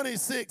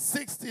 26,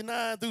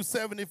 69 through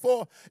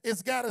 74,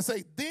 it's got to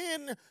say,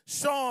 then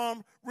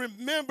Psalm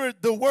remembered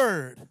the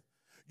word.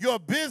 Your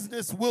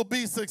business will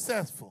be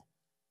successful.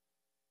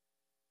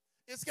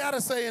 It's got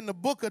to say in the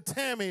book of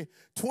Tammy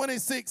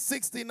 26,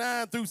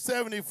 69 through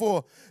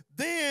 74,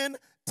 then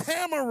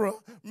Tamara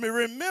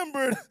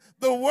remembered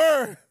the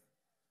word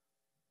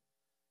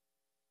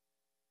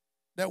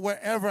that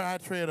wherever I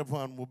tread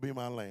upon will be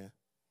my land.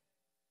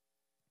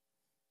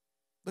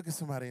 Look at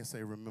somebody and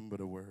say, remember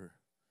the word.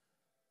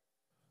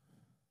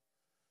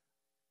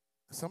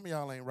 Some of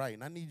y'all ain't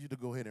writing. I need you to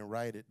go ahead and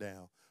write it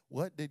down.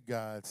 What did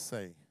God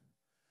say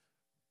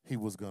he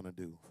was going to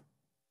do?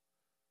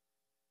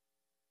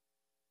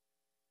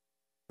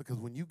 Because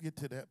when you get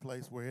to that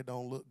place where it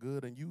don't look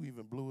good and you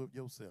even blew up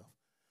yourself,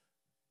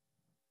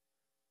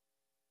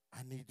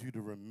 I need you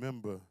to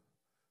remember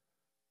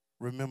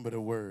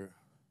the word.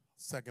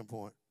 Second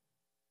point.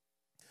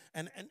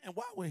 And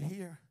while we're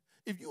here,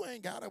 if you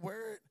ain't got a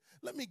word,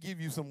 let me give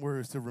you some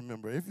words to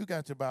remember. If you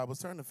got your Bible,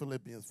 turn to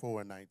Philippians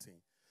 4:19.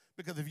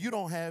 Because if you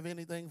don't have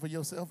anything for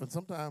yourself, and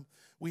sometimes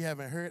we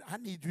haven't heard, I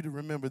need you to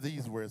remember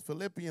these words.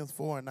 Philippians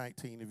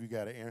 4:19, if you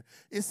got it, Aaron.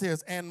 It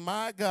says, and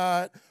my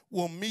God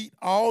will meet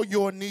all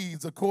your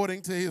needs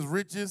according to his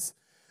riches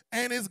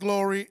and his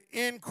glory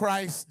in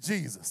Christ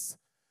Jesus.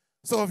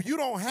 So if you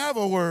don't have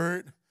a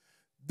word,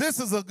 this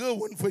is a good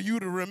one for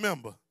you to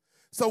remember.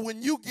 So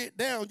when you get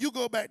down, you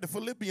go back to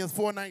Philippians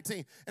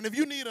 4:19. And if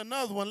you need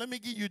another one, let me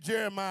give you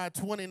Jeremiah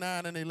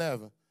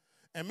 29:11.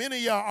 And many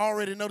of y'all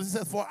already know this. It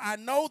says, for I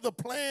know the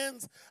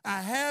plans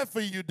I have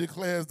for you,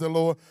 declares the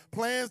Lord.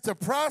 Plans to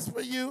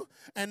prosper you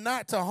and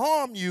not to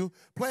harm you.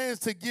 Plans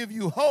to give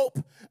you hope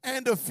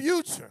and a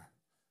future.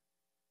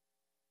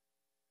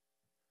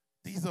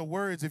 These are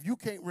words. If you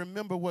can't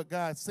remember what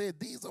God said,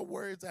 these are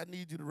words I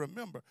need you to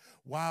remember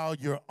while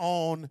you're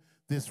on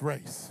this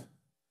race.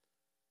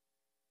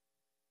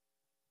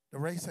 The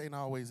race ain't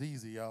always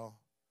easy, y'all.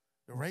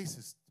 The race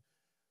is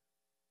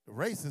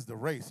the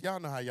race.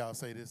 Y'all know how y'all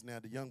say this now.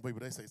 The young people,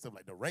 they say stuff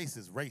like the race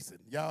is racing.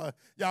 Y'all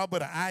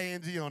put an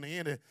ing on the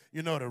end of,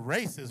 the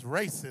race is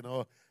racing.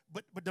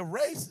 But the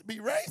race be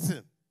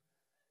racing.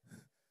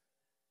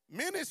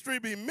 Ministry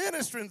be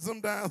ministering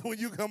sometimes when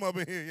you come up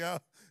in here, y'all.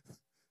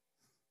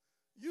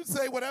 You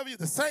say whatever,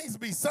 the saints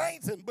be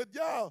sainting, but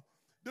y'all,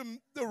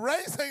 the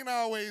race ain't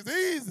always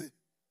easy.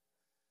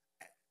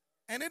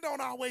 And it don't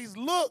always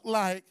look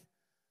like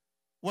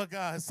what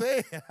God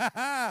said.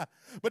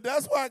 But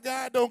that's why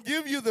God don't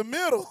give you the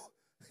middle.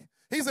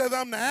 He says,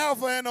 I'm the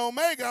Alpha and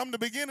Omega. I'm the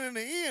beginning and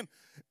the end.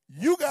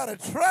 You got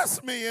to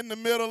trust me in the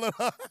middle of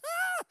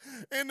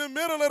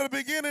the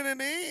beginning and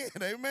the end.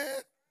 Amen.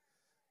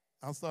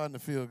 I'm starting to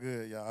feel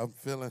good, y'all.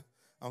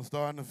 I'm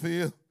starting to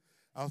feel,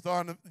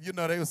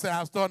 they would say,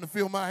 I'm starting to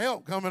feel my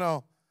help coming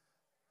on.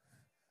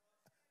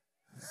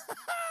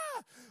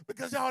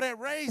 Because, y'all, that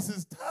race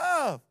is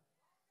tough.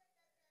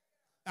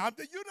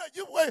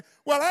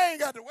 Well, I ain't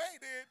got to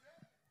wait,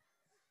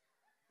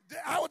 then.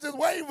 I was just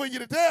waiting for you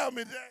to tell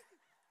me, Jack.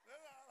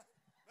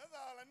 That's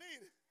all I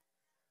needed.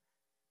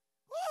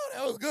 Woo,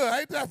 that was good.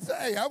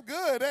 Hey, I'm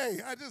good.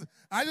 Hey,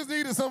 I just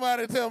needed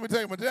somebody to tell me to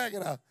take my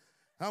jacket off.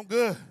 I'm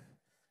good.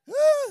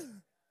 Woo.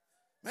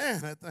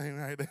 Man, that thing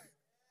right there.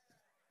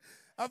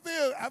 I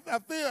feel.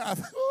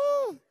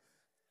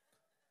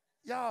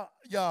 Y'all,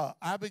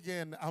 I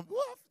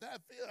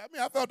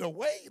felt the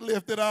weight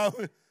lifted off.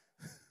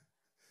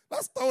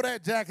 Let's throw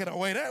that jacket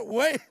away. That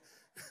weight,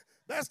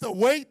 that's the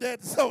weight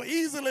that so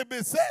easily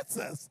besets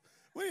us.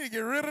 We need to get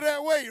rid of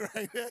that weight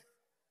right there.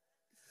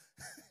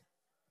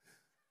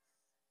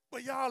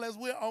 But y'all, as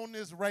we're on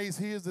this race,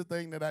 here's the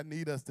thing that I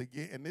need us to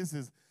get, and this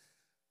is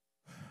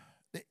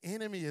The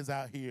enemy is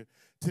out here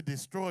to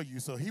destroy you,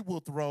 so he will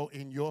throw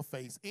in your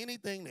face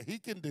anything that he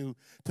can do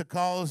to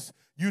cause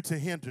you to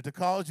hinder, to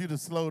cause you to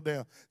slow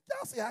down.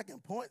 Y'all see I can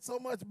point so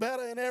much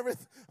better and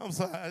everything? I'm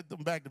sorry,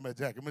 I'm back to my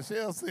jacket.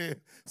 Michelle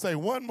said, say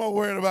one more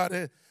word about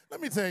it. Let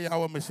me tell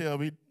y'all what Michelle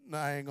be. No,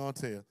 I ain't going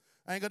to tell.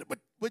 I ain't gonna.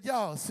 But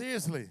y'all,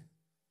 seriously,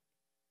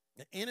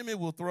 the enemy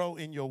will throw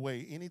in your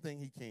way anything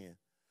he can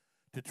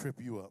to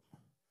trip you up.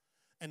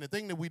 And the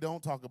thing that we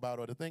don't talk about,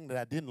 or the thing that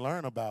I didn't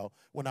learn about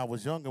when I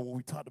was younger, when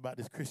we talked about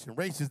this Christian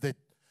race, is that,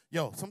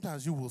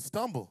 sometimes you will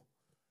stumble.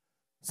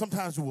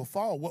 Sometimes you will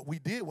fall. What we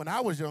did when I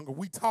was younger,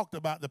 we talked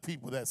about the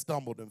people that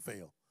stumbled and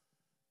fell.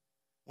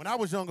 When I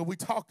was younger, we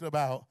talked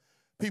about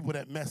people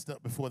that messed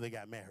up before they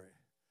got married.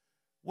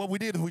 What we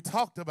did is we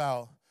talked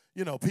about,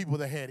 people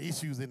that had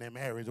issues in their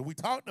marriage. Or we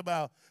talked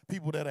about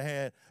people that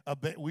had,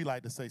 we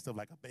like to say stuff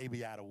like a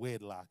baby out of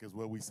wedlock is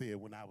what we said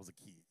when I was a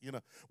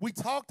kid. We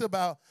talked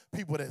about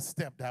people that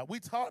stepped out. We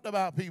talked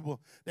about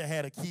people that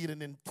had a kid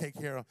and didn't take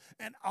care of.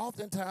 And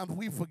oftentimes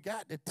we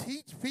forgot to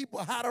teach people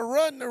how to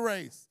run the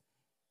race.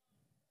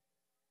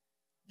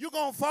 You're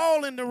going to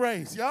fall in the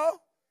race,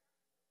 y'all.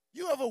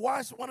 You ever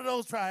watched one of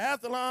those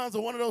triathlons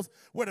or one of those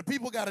where the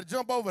people got to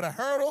jump over the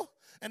hurdle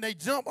and they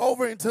jump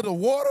over into the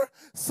water?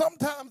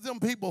 Sometimes them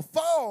people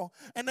fall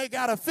and they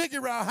got to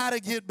figure out how to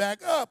get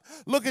back up.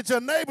 Look at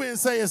your neighbor and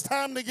say, it's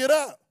time to get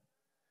up.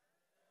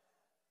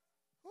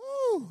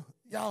 Woo.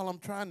 Y'all, I'm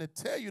trying to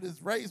tell you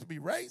this race be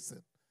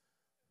racing.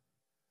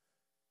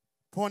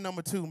 Point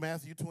number 2,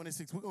 Matthew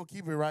 26. We're going to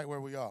keep it right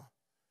where we are.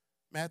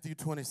 Matthew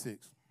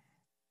 26.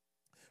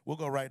 We'll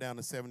go right down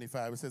to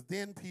 75. It says,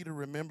 then Peter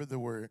remembered the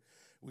word.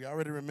 We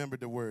already remembered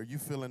the word. You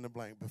fill in the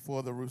blank.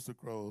 Before the rooster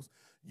crows,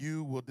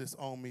 you will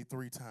disown me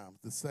 3 times.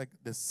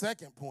 The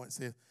second point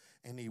says,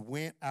 and he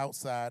went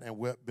outside and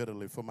wept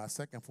bitterly. For my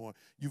second point,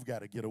 you've got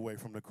to get away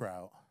from the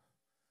crowd.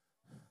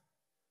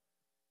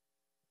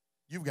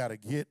 You've got to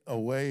get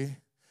away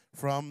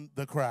from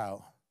the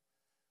crowd.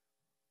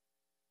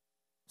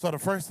 So the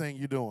first thing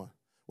you're doing,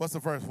 what's the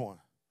first one?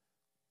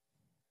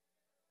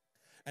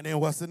 And then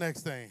what's the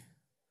next thing?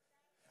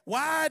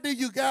 Why do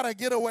you got to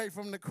get away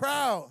from the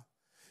crowd?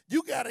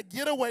 You got to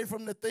get away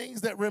from the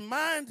things that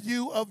remind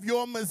you of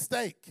your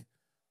mistake.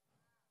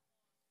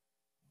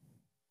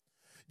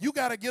 You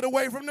got to get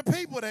away from the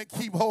people that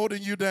keep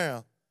holding you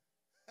down.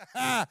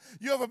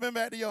 You ever been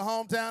back to your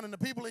hometown and the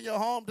people in your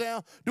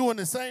hometown doing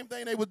the same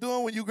thing they were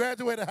doing when you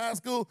graduated high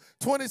school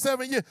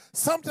 27 years?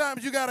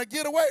 Sometimes you got to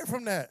get away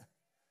from that.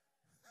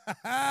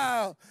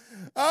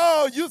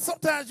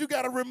 Sometimes you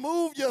got to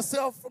remove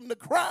yourself from the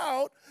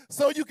crowd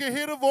so you can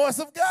hear the voice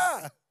of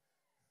God.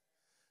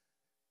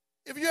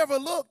 If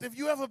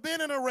you ever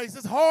been in a race,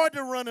 it's hard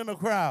to run in a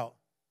crowd.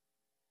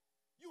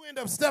 You end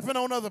up stepping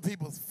on other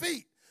people's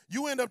feet.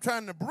 You end up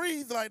trying to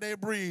breathe like they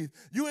breathe.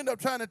 You end up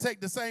trying to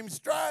take the same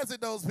strides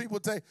that those people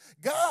take.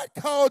 God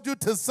called you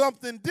to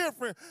something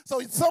different, so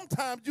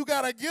sometimes you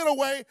got to get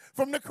away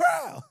from the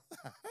crowd.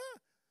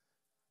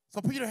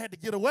 So Peter had to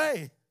get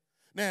away.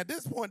 Now, at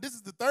this point, this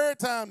is the 3rd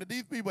time that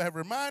these people have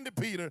reminded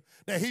Peter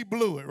that he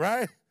blew it,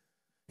 right?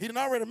 He done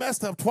already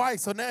messed up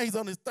twice, so now he's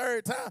on his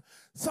 3rd time.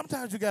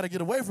 Sometimes you got to get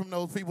away from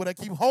those people that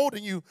keep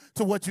holding you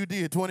to what you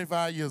did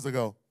 25 years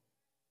ago.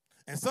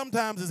 And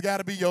sometimes it's got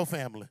to be your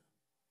family.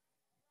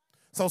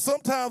 So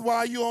sometimes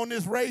while you're on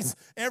this race,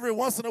 every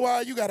once in a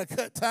while, you got to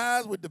cut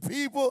ties with the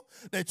people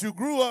that you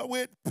grew up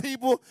with,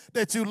 people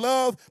that you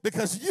love,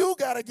 because you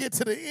got to get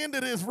to the end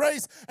of this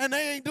race, and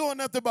they ain't doing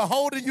nothing but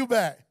holding you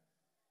back.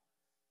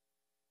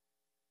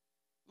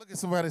 Look at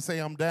somebody say,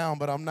 I'm down,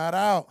 but I'm not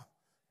out.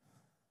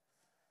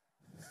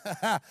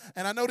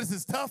 And I know this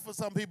is tough for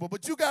some people,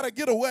 but you got to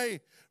get away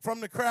from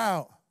the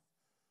crowd.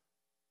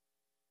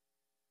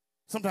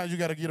 Sometimes you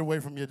got to get away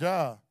from your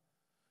job.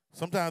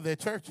 Sometimes that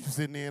church you're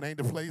sitting in ain't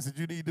the place that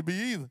you need to be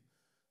either.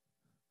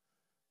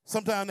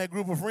 Sometimes that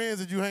group of friends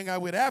that you hang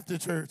out with after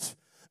church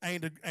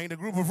ain't the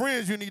group of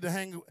friends you need to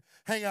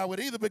hang out with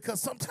either,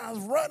 because sometimes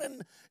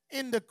running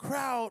in the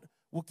crowd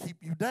will keep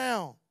you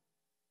down.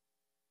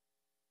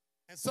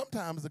 And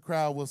sometimes the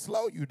crowd will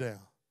slow you down.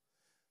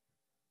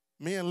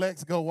 Me and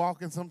Lex go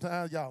walking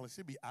sometimes, y'all, and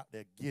she be out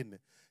there getting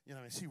it.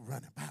 And she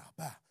running, bow,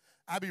 bow.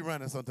 I be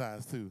running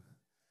sometimes too.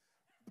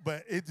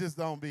 But it just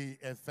don't be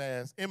as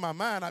fast. In my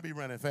mind, I be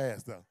running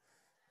fast, though.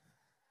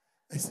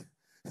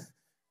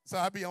 So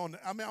I'm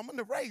in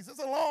the race. It's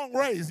a long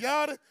race,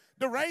 y'all.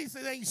 The race,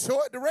 it ain't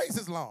short. The race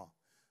is long.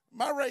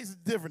 My race is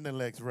different than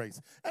Lex's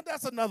race. And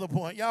that's another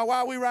point, y'all.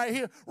 While we right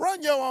here,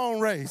 run your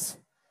own race.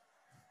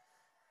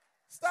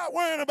 Stop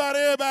worrying about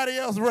everybody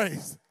else's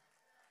race.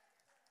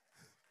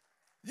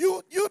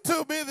 You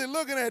too busy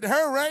looking at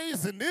her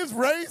race and this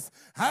race,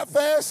 how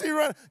fast she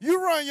run.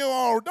 You run your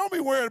own. Don't be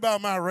worried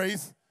about my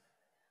race.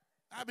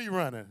 I be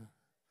running.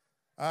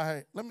 All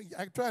right,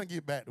 I'm trying to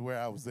get back to where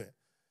I was at.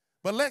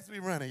 But Lex be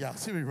running, y'all.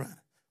 She be running.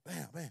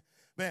 Bam, bam,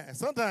 bam. And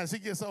sometimes she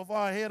gets so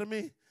far ahead of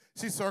me,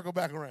 she circle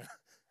back around.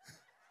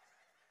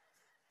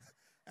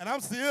 And I'm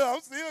still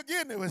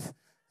getting it.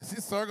 She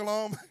circle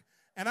on.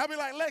 And I'd be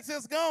like, Lex,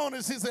 it's gone.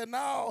 And she said,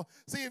 no.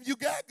 See, if you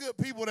got good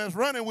people that's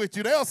running with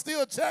you, they'll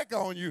still check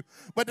on you.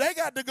 But they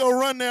got to go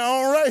run their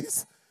own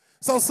race.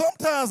 So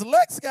sometimes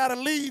Lex got to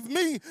leave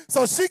me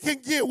so she can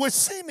get what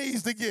she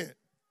needs to get.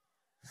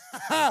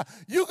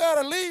 You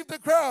got to leave the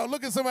crowd.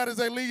 Look at somebody and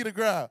say, leave the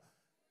crowd.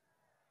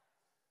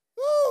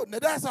 Woo, now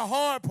that's a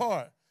hard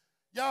part.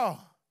 Y'all,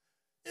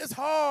 it's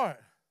hard.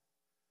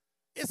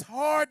 It's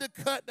hard to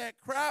cut that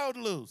crowd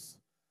loose.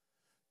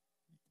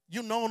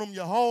 You've known them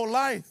your whole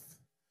life.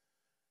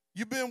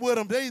 You've been with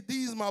them.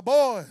 These my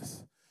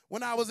boys.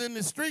 When I was in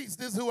the streets,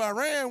 this is who I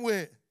ran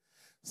with.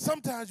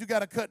 Sometimes you got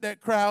to cut that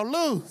crowd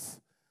loose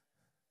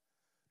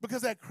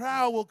because that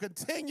crowd will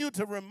continue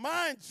to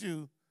remind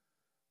you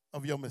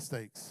of your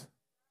mistakes.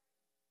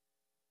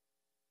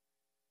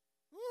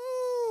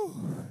 Woo.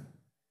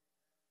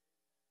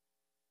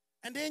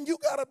 And then you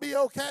got to be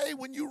okay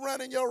when you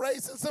run in your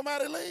race and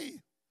somebody leave.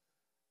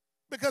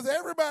 Because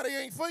everybody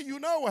ain't for you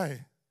no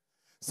way.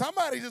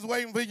 Somebody just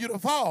waiting for you to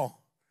fall.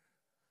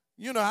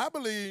 You know, I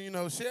believe,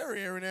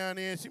 Sherry every now and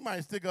then, she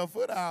might stick her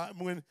foot out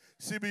when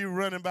she be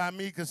running by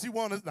me because she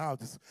want to,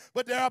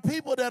 but there are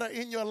people that are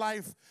in your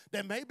life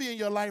that may be in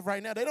your life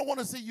right now. They don't want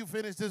to see you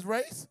finish this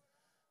race.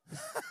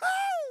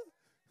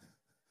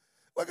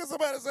 Look at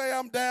somebody say,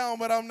 I'm down,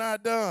 but I'm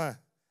not done.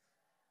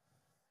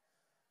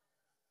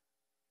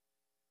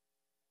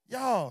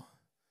 Y'all,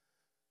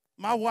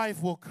 my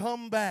wife will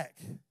come back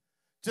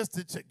just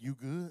to check, you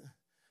good?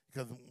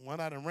 Because when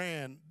I done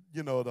ran,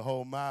 the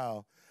whole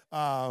mile,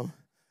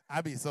 I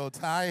be so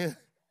tired.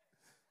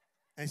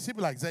 And she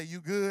be like, Zay,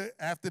 you good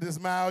after this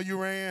mile you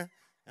ran?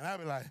 And I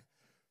be like,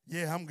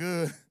 yeah, I'm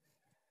good.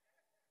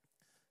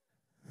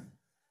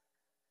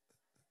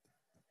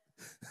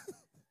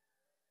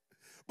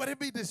 But it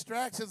be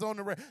distractions on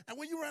the race. And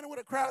when you running with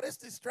a crowd, it's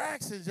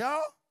distractions,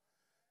 y'all.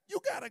 You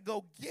got to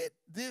go get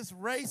this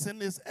race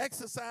and this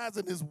exercise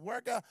and this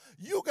workout.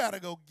 You got to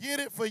go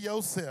get it for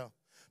yourself.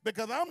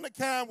 Because I'm the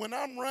kind, when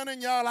I'm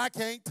running, y'all, I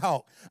can't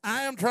talk.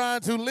 I am trying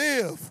to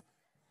live.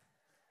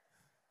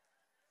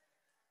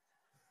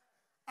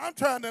 I'm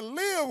trying to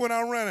live when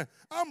I'm running.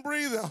 I'm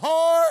breathing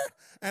hard,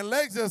 and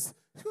legs just,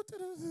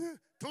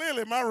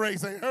 clearly my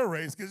race ain't her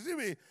race, because she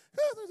be,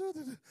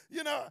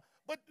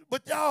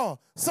 but y'all,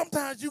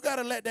 sometimes you got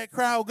to let that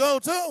crowd go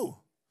too.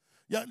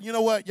 You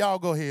know what? Y'all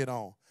go ahead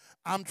on.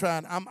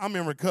 I'm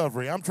in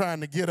recovery. I'm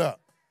trying to get up.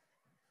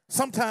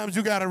 Sometimes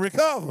you got to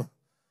recover.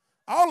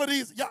 All of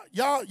these,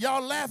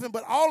 y'all laughing,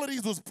 but all of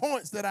these was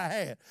points that I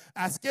had.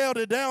 I scaled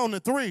it down to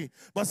 3,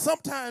 but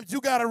sometimes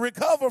you got to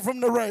recover from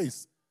the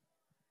race.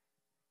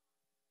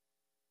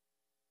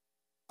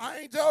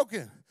 I ain't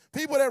joking.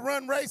 People that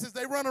run races,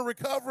 they run a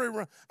recovery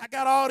run. I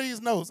got all these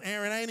notes.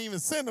 Aaron, I ain't even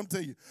send them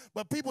to you.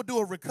 But people do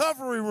a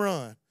recovery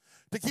run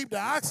to keep the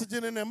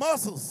oxygen in their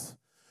muscles.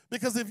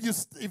 Because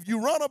if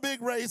you run a big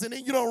race and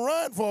then you don't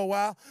run for a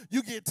while,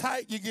 you get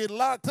tight, you get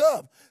locked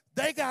up.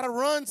 They got to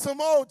run some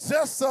more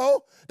just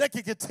so they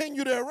can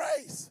continue their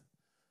race.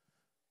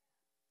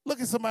 Look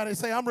at somebody and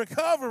say, I'm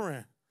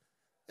recovering.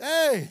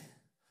 Hey.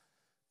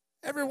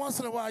 Every once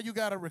in a while, you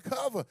got to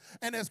recover.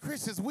 And as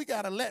Christians, we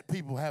got to let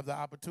people have the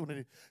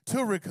opportunity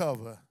to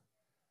recover.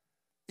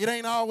 It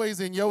ain't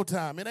always in your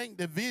time. It ain't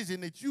the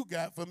vision that you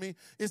got for me.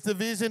 It's the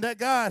vision that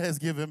God has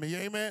given me.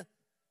 Amen?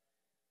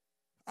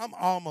 I'm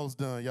almost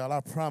done, y'all.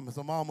 I promise.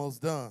 I'm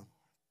almost done.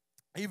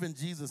 Even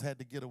Jesus had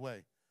to get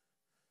away.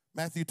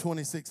 Matthew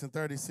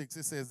 26:36,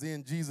 it says,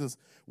 then Jesus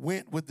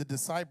went with the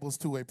disciples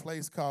to a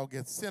place called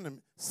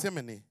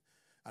Gethsemane.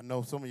 I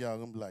know some of y'all are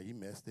going to be like, he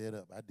messed that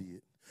up. I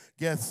did.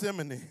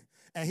 Gethsemane.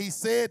 And he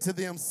said to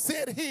them,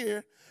 sit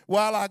here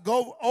while I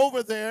go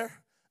over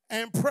there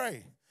and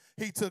pray.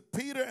 He took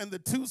Peter and the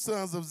 2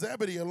 sons of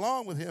Zebedee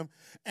along with him,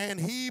 and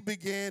he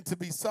began to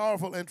be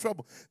sorrowful and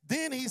troubled.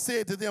 Then he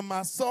said to them,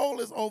 my soul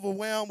is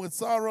overwhelmed with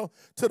sorrow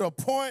to the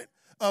point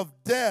of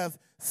death.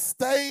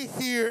 Stay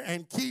here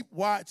and keep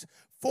watch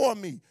for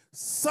me.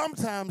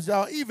 Sometimes,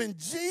 y'all, even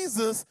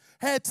Jesus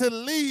had to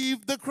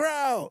leave the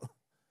crowd.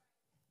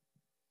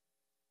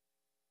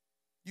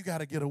 You got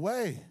to get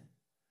away.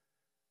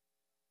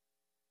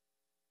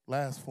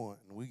 Last point,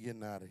 and we're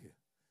getting out of here.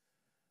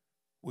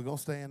 We're going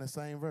to stay in the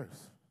same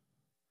verse.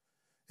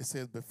 It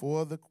says,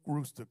 before the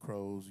rooster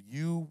crows,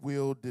 you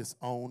will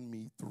disown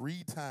me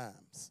 3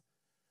 times.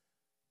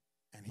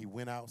 And he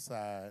went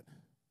outside,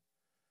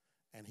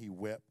 and he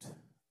wept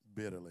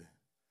bitterly.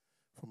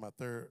 For my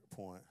 3rd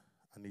point,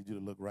 I need you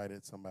to look right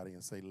at somebody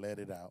and say, let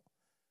it out.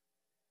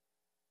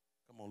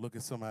 Come on, look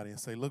at somebody and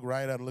say, look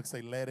right at them,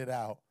 say, let it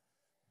out.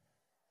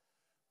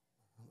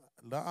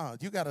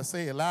 You got to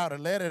say it louder,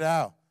 let it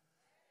out.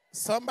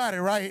 Somebody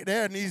right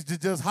there needs to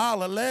just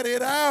holler, let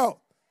it out.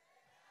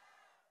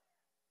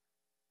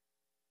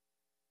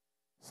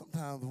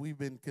 Sometimes we've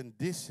been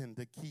conditioned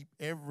to keep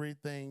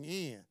everything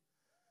in.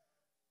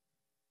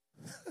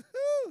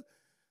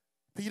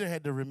 Peter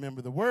had to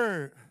remember the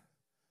word.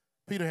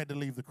 Peter had to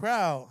leave the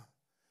crowd.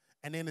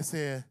 And then it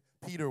said,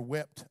 Peter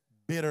wept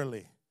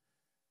bitterly.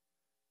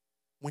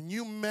 When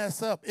you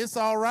mess up, it's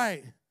all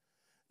right.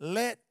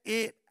 Let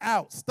it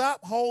out.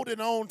 Stop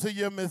holding on to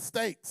your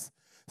mistakes.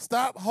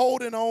 Stop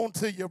holding on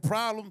to your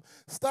problem.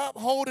 Stop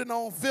holding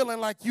on feeling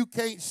like you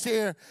can't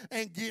share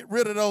and get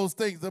rid of those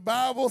things. The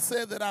Bible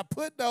said that I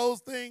put those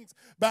things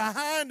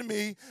behind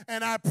me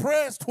and I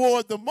press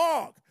toward the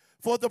mark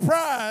for the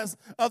prize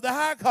of the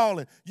high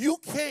calling. You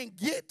can't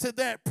get to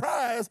that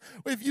prize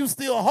if you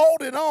still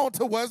holding on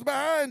to what's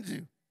behind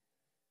you.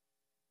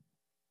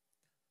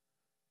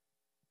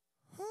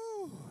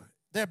 Whew.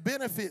 There are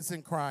benefits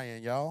in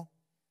crying, y'all.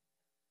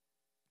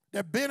 There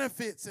are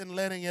benefits in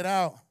letting it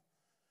out.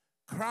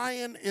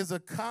 Crying is a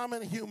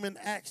common human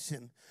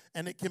action,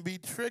 and it can be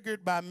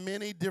triggered by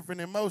many different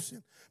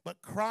emotions.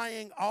 But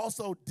crying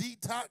also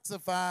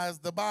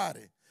detoxifies the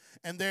body.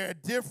 And there are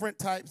different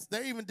types.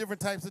 There are even different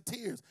types of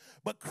tears.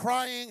 But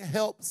crying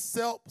helps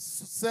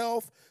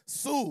self-soothe.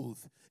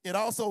 It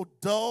also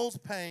dulls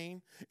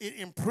pain. It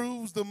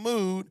improves the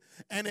mood.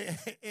 And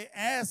it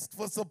asks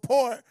for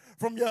support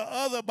from your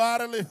other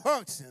bodily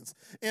functions.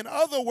 In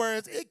other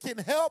words, it can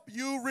help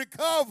you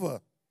recover.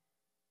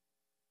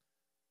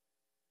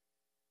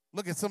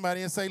 Look at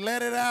somebody and say,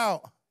 let it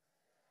out.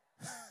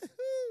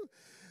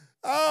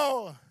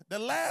 Oh, the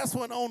last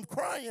one on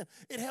crying,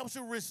 it helps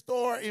you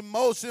restore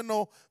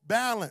emotional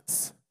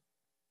balance.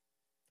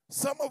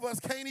 Some of us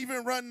can't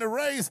even run the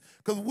race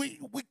because we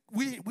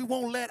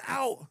won't let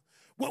out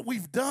what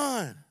we've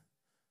done.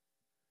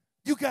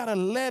 You got to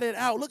let it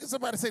out. Look at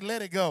somebody and say,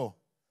 let it go.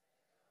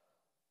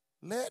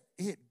 Let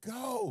it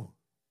go.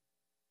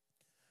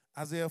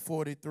 Isaiah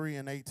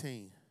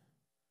 43:18.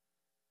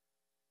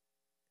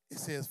 It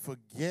says,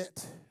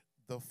 forget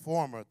the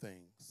former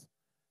things.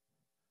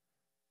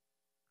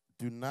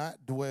 Do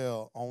not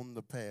dwell on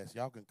the past.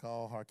 Y'all can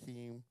call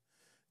Hakeem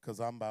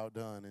because I'm about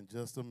done in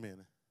just a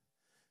minute.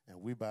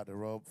 And we about to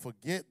roll.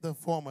 Forget the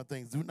former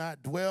things. Do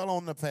not dwell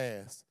on the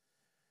past.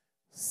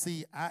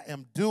 See, I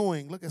am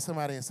doing, look at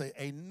somebody and say,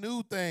 a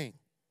new thing.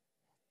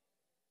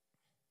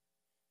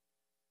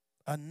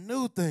 A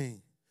new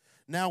thing.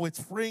 Now it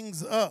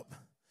springs up.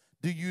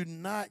 Do you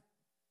not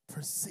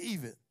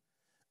perceive it?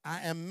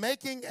 I am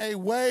making a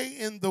way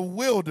in the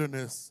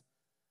wilderness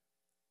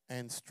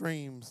and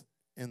streams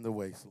in the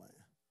wasteland.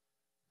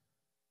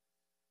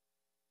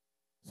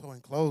 So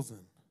in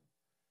closing,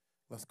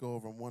 let's go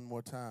over them one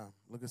more time.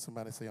 Look at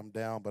somebody and say, I'm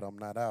down, but I'm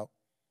not out.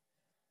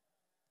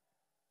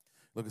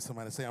 Look at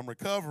somebody and say, I'm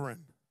recovering.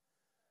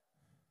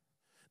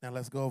 Now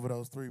let's go over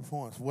those 3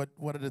 points. What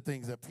are the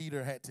things that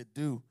Peter had to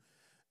do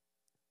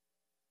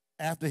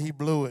after he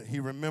blew it? He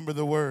remembered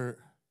the word.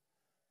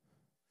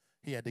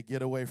 He had to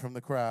get away from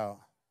the crowd.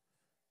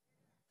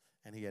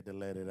 And he had to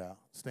let it out.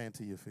 Stand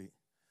to your feet.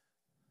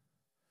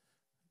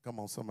 Come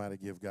on, somebody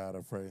give God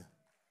a praise.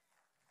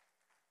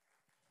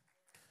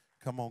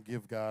 Come on,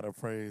 give God a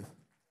praise.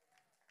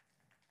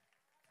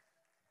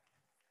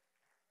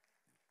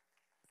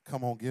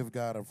 Come on, give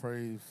God a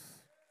praise.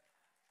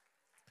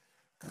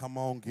 Come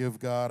on, give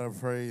God a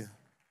praise.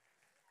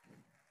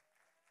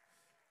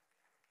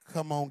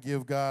 Come on,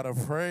 give God a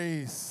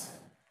praise.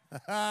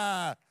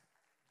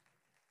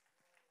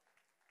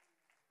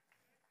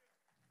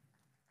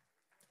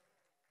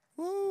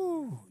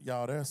 Woo.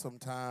 Y'all, there's some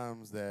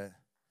times that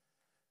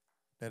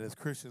as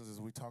Christians, as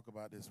we talk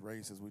about this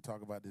race, as we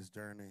talk about this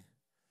journey,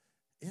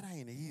 it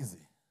ain't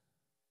easy.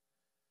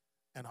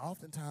 And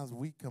oftentimes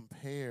we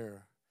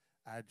compare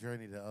our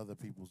journey to other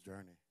people's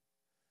journey.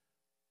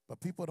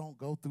 But people don't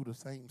go through the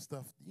same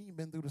stuff. You ain't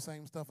been through the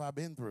same stuff I've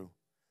been through.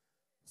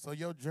 So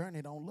your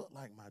journey don't look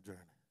like my journey.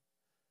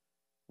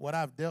 What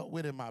I've dealt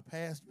with in my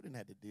past, you didn't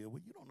have to deal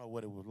with. You don't know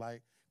what it was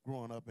like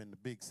growing up in the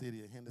big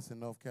city of Henderson,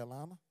 North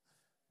Carolina.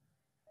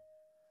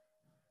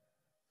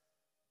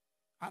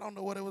 I don't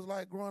know what it was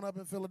like growing up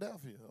in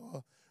Philadelphia.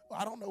 Or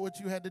I don't know what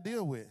you had to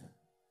deal with.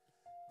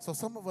 So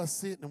some of us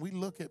sit and we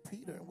look at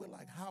Peter and we're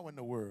like, how in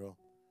the world?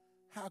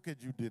 How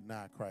could you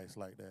deny Christ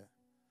like that?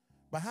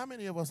 But how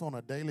many of us on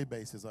a daily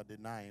basis are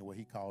denying what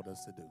he called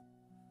us to do?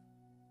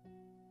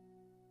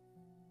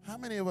 How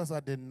many of us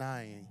are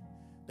denying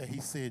that he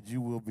said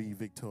you will be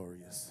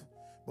victorious?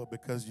 But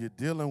because you're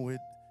dealing with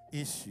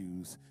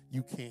issues,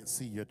 you can't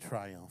see your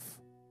triumph.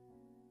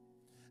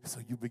 So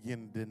you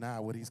begin to deny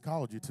what he's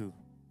called you to.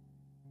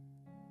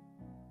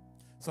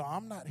 So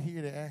I'm not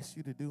here to ask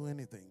you to do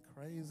anything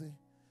crazy,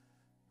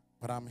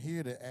 but I'm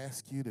here to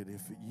ask you that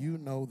if you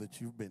know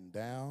that you've been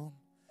down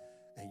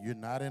and you're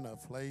not in a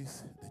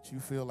place that you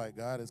feel like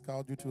God has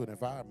called you to, and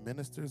if our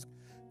ministers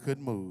could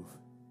move,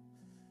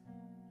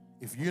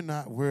 if you're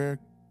not where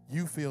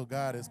you feel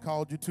God has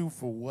called you to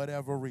for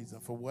whatever reason,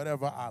 for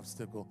whatever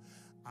obstacle,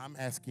 I'm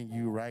asking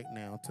you right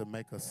now to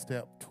make a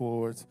step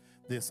towards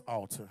this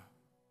altar.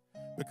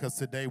 Because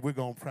today we're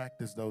going to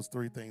practice those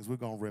 3 things. We're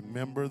going to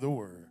remember the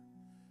word.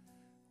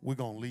 We're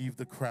going to leave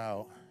the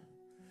crowd,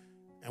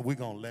 and we're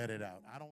going to let it out.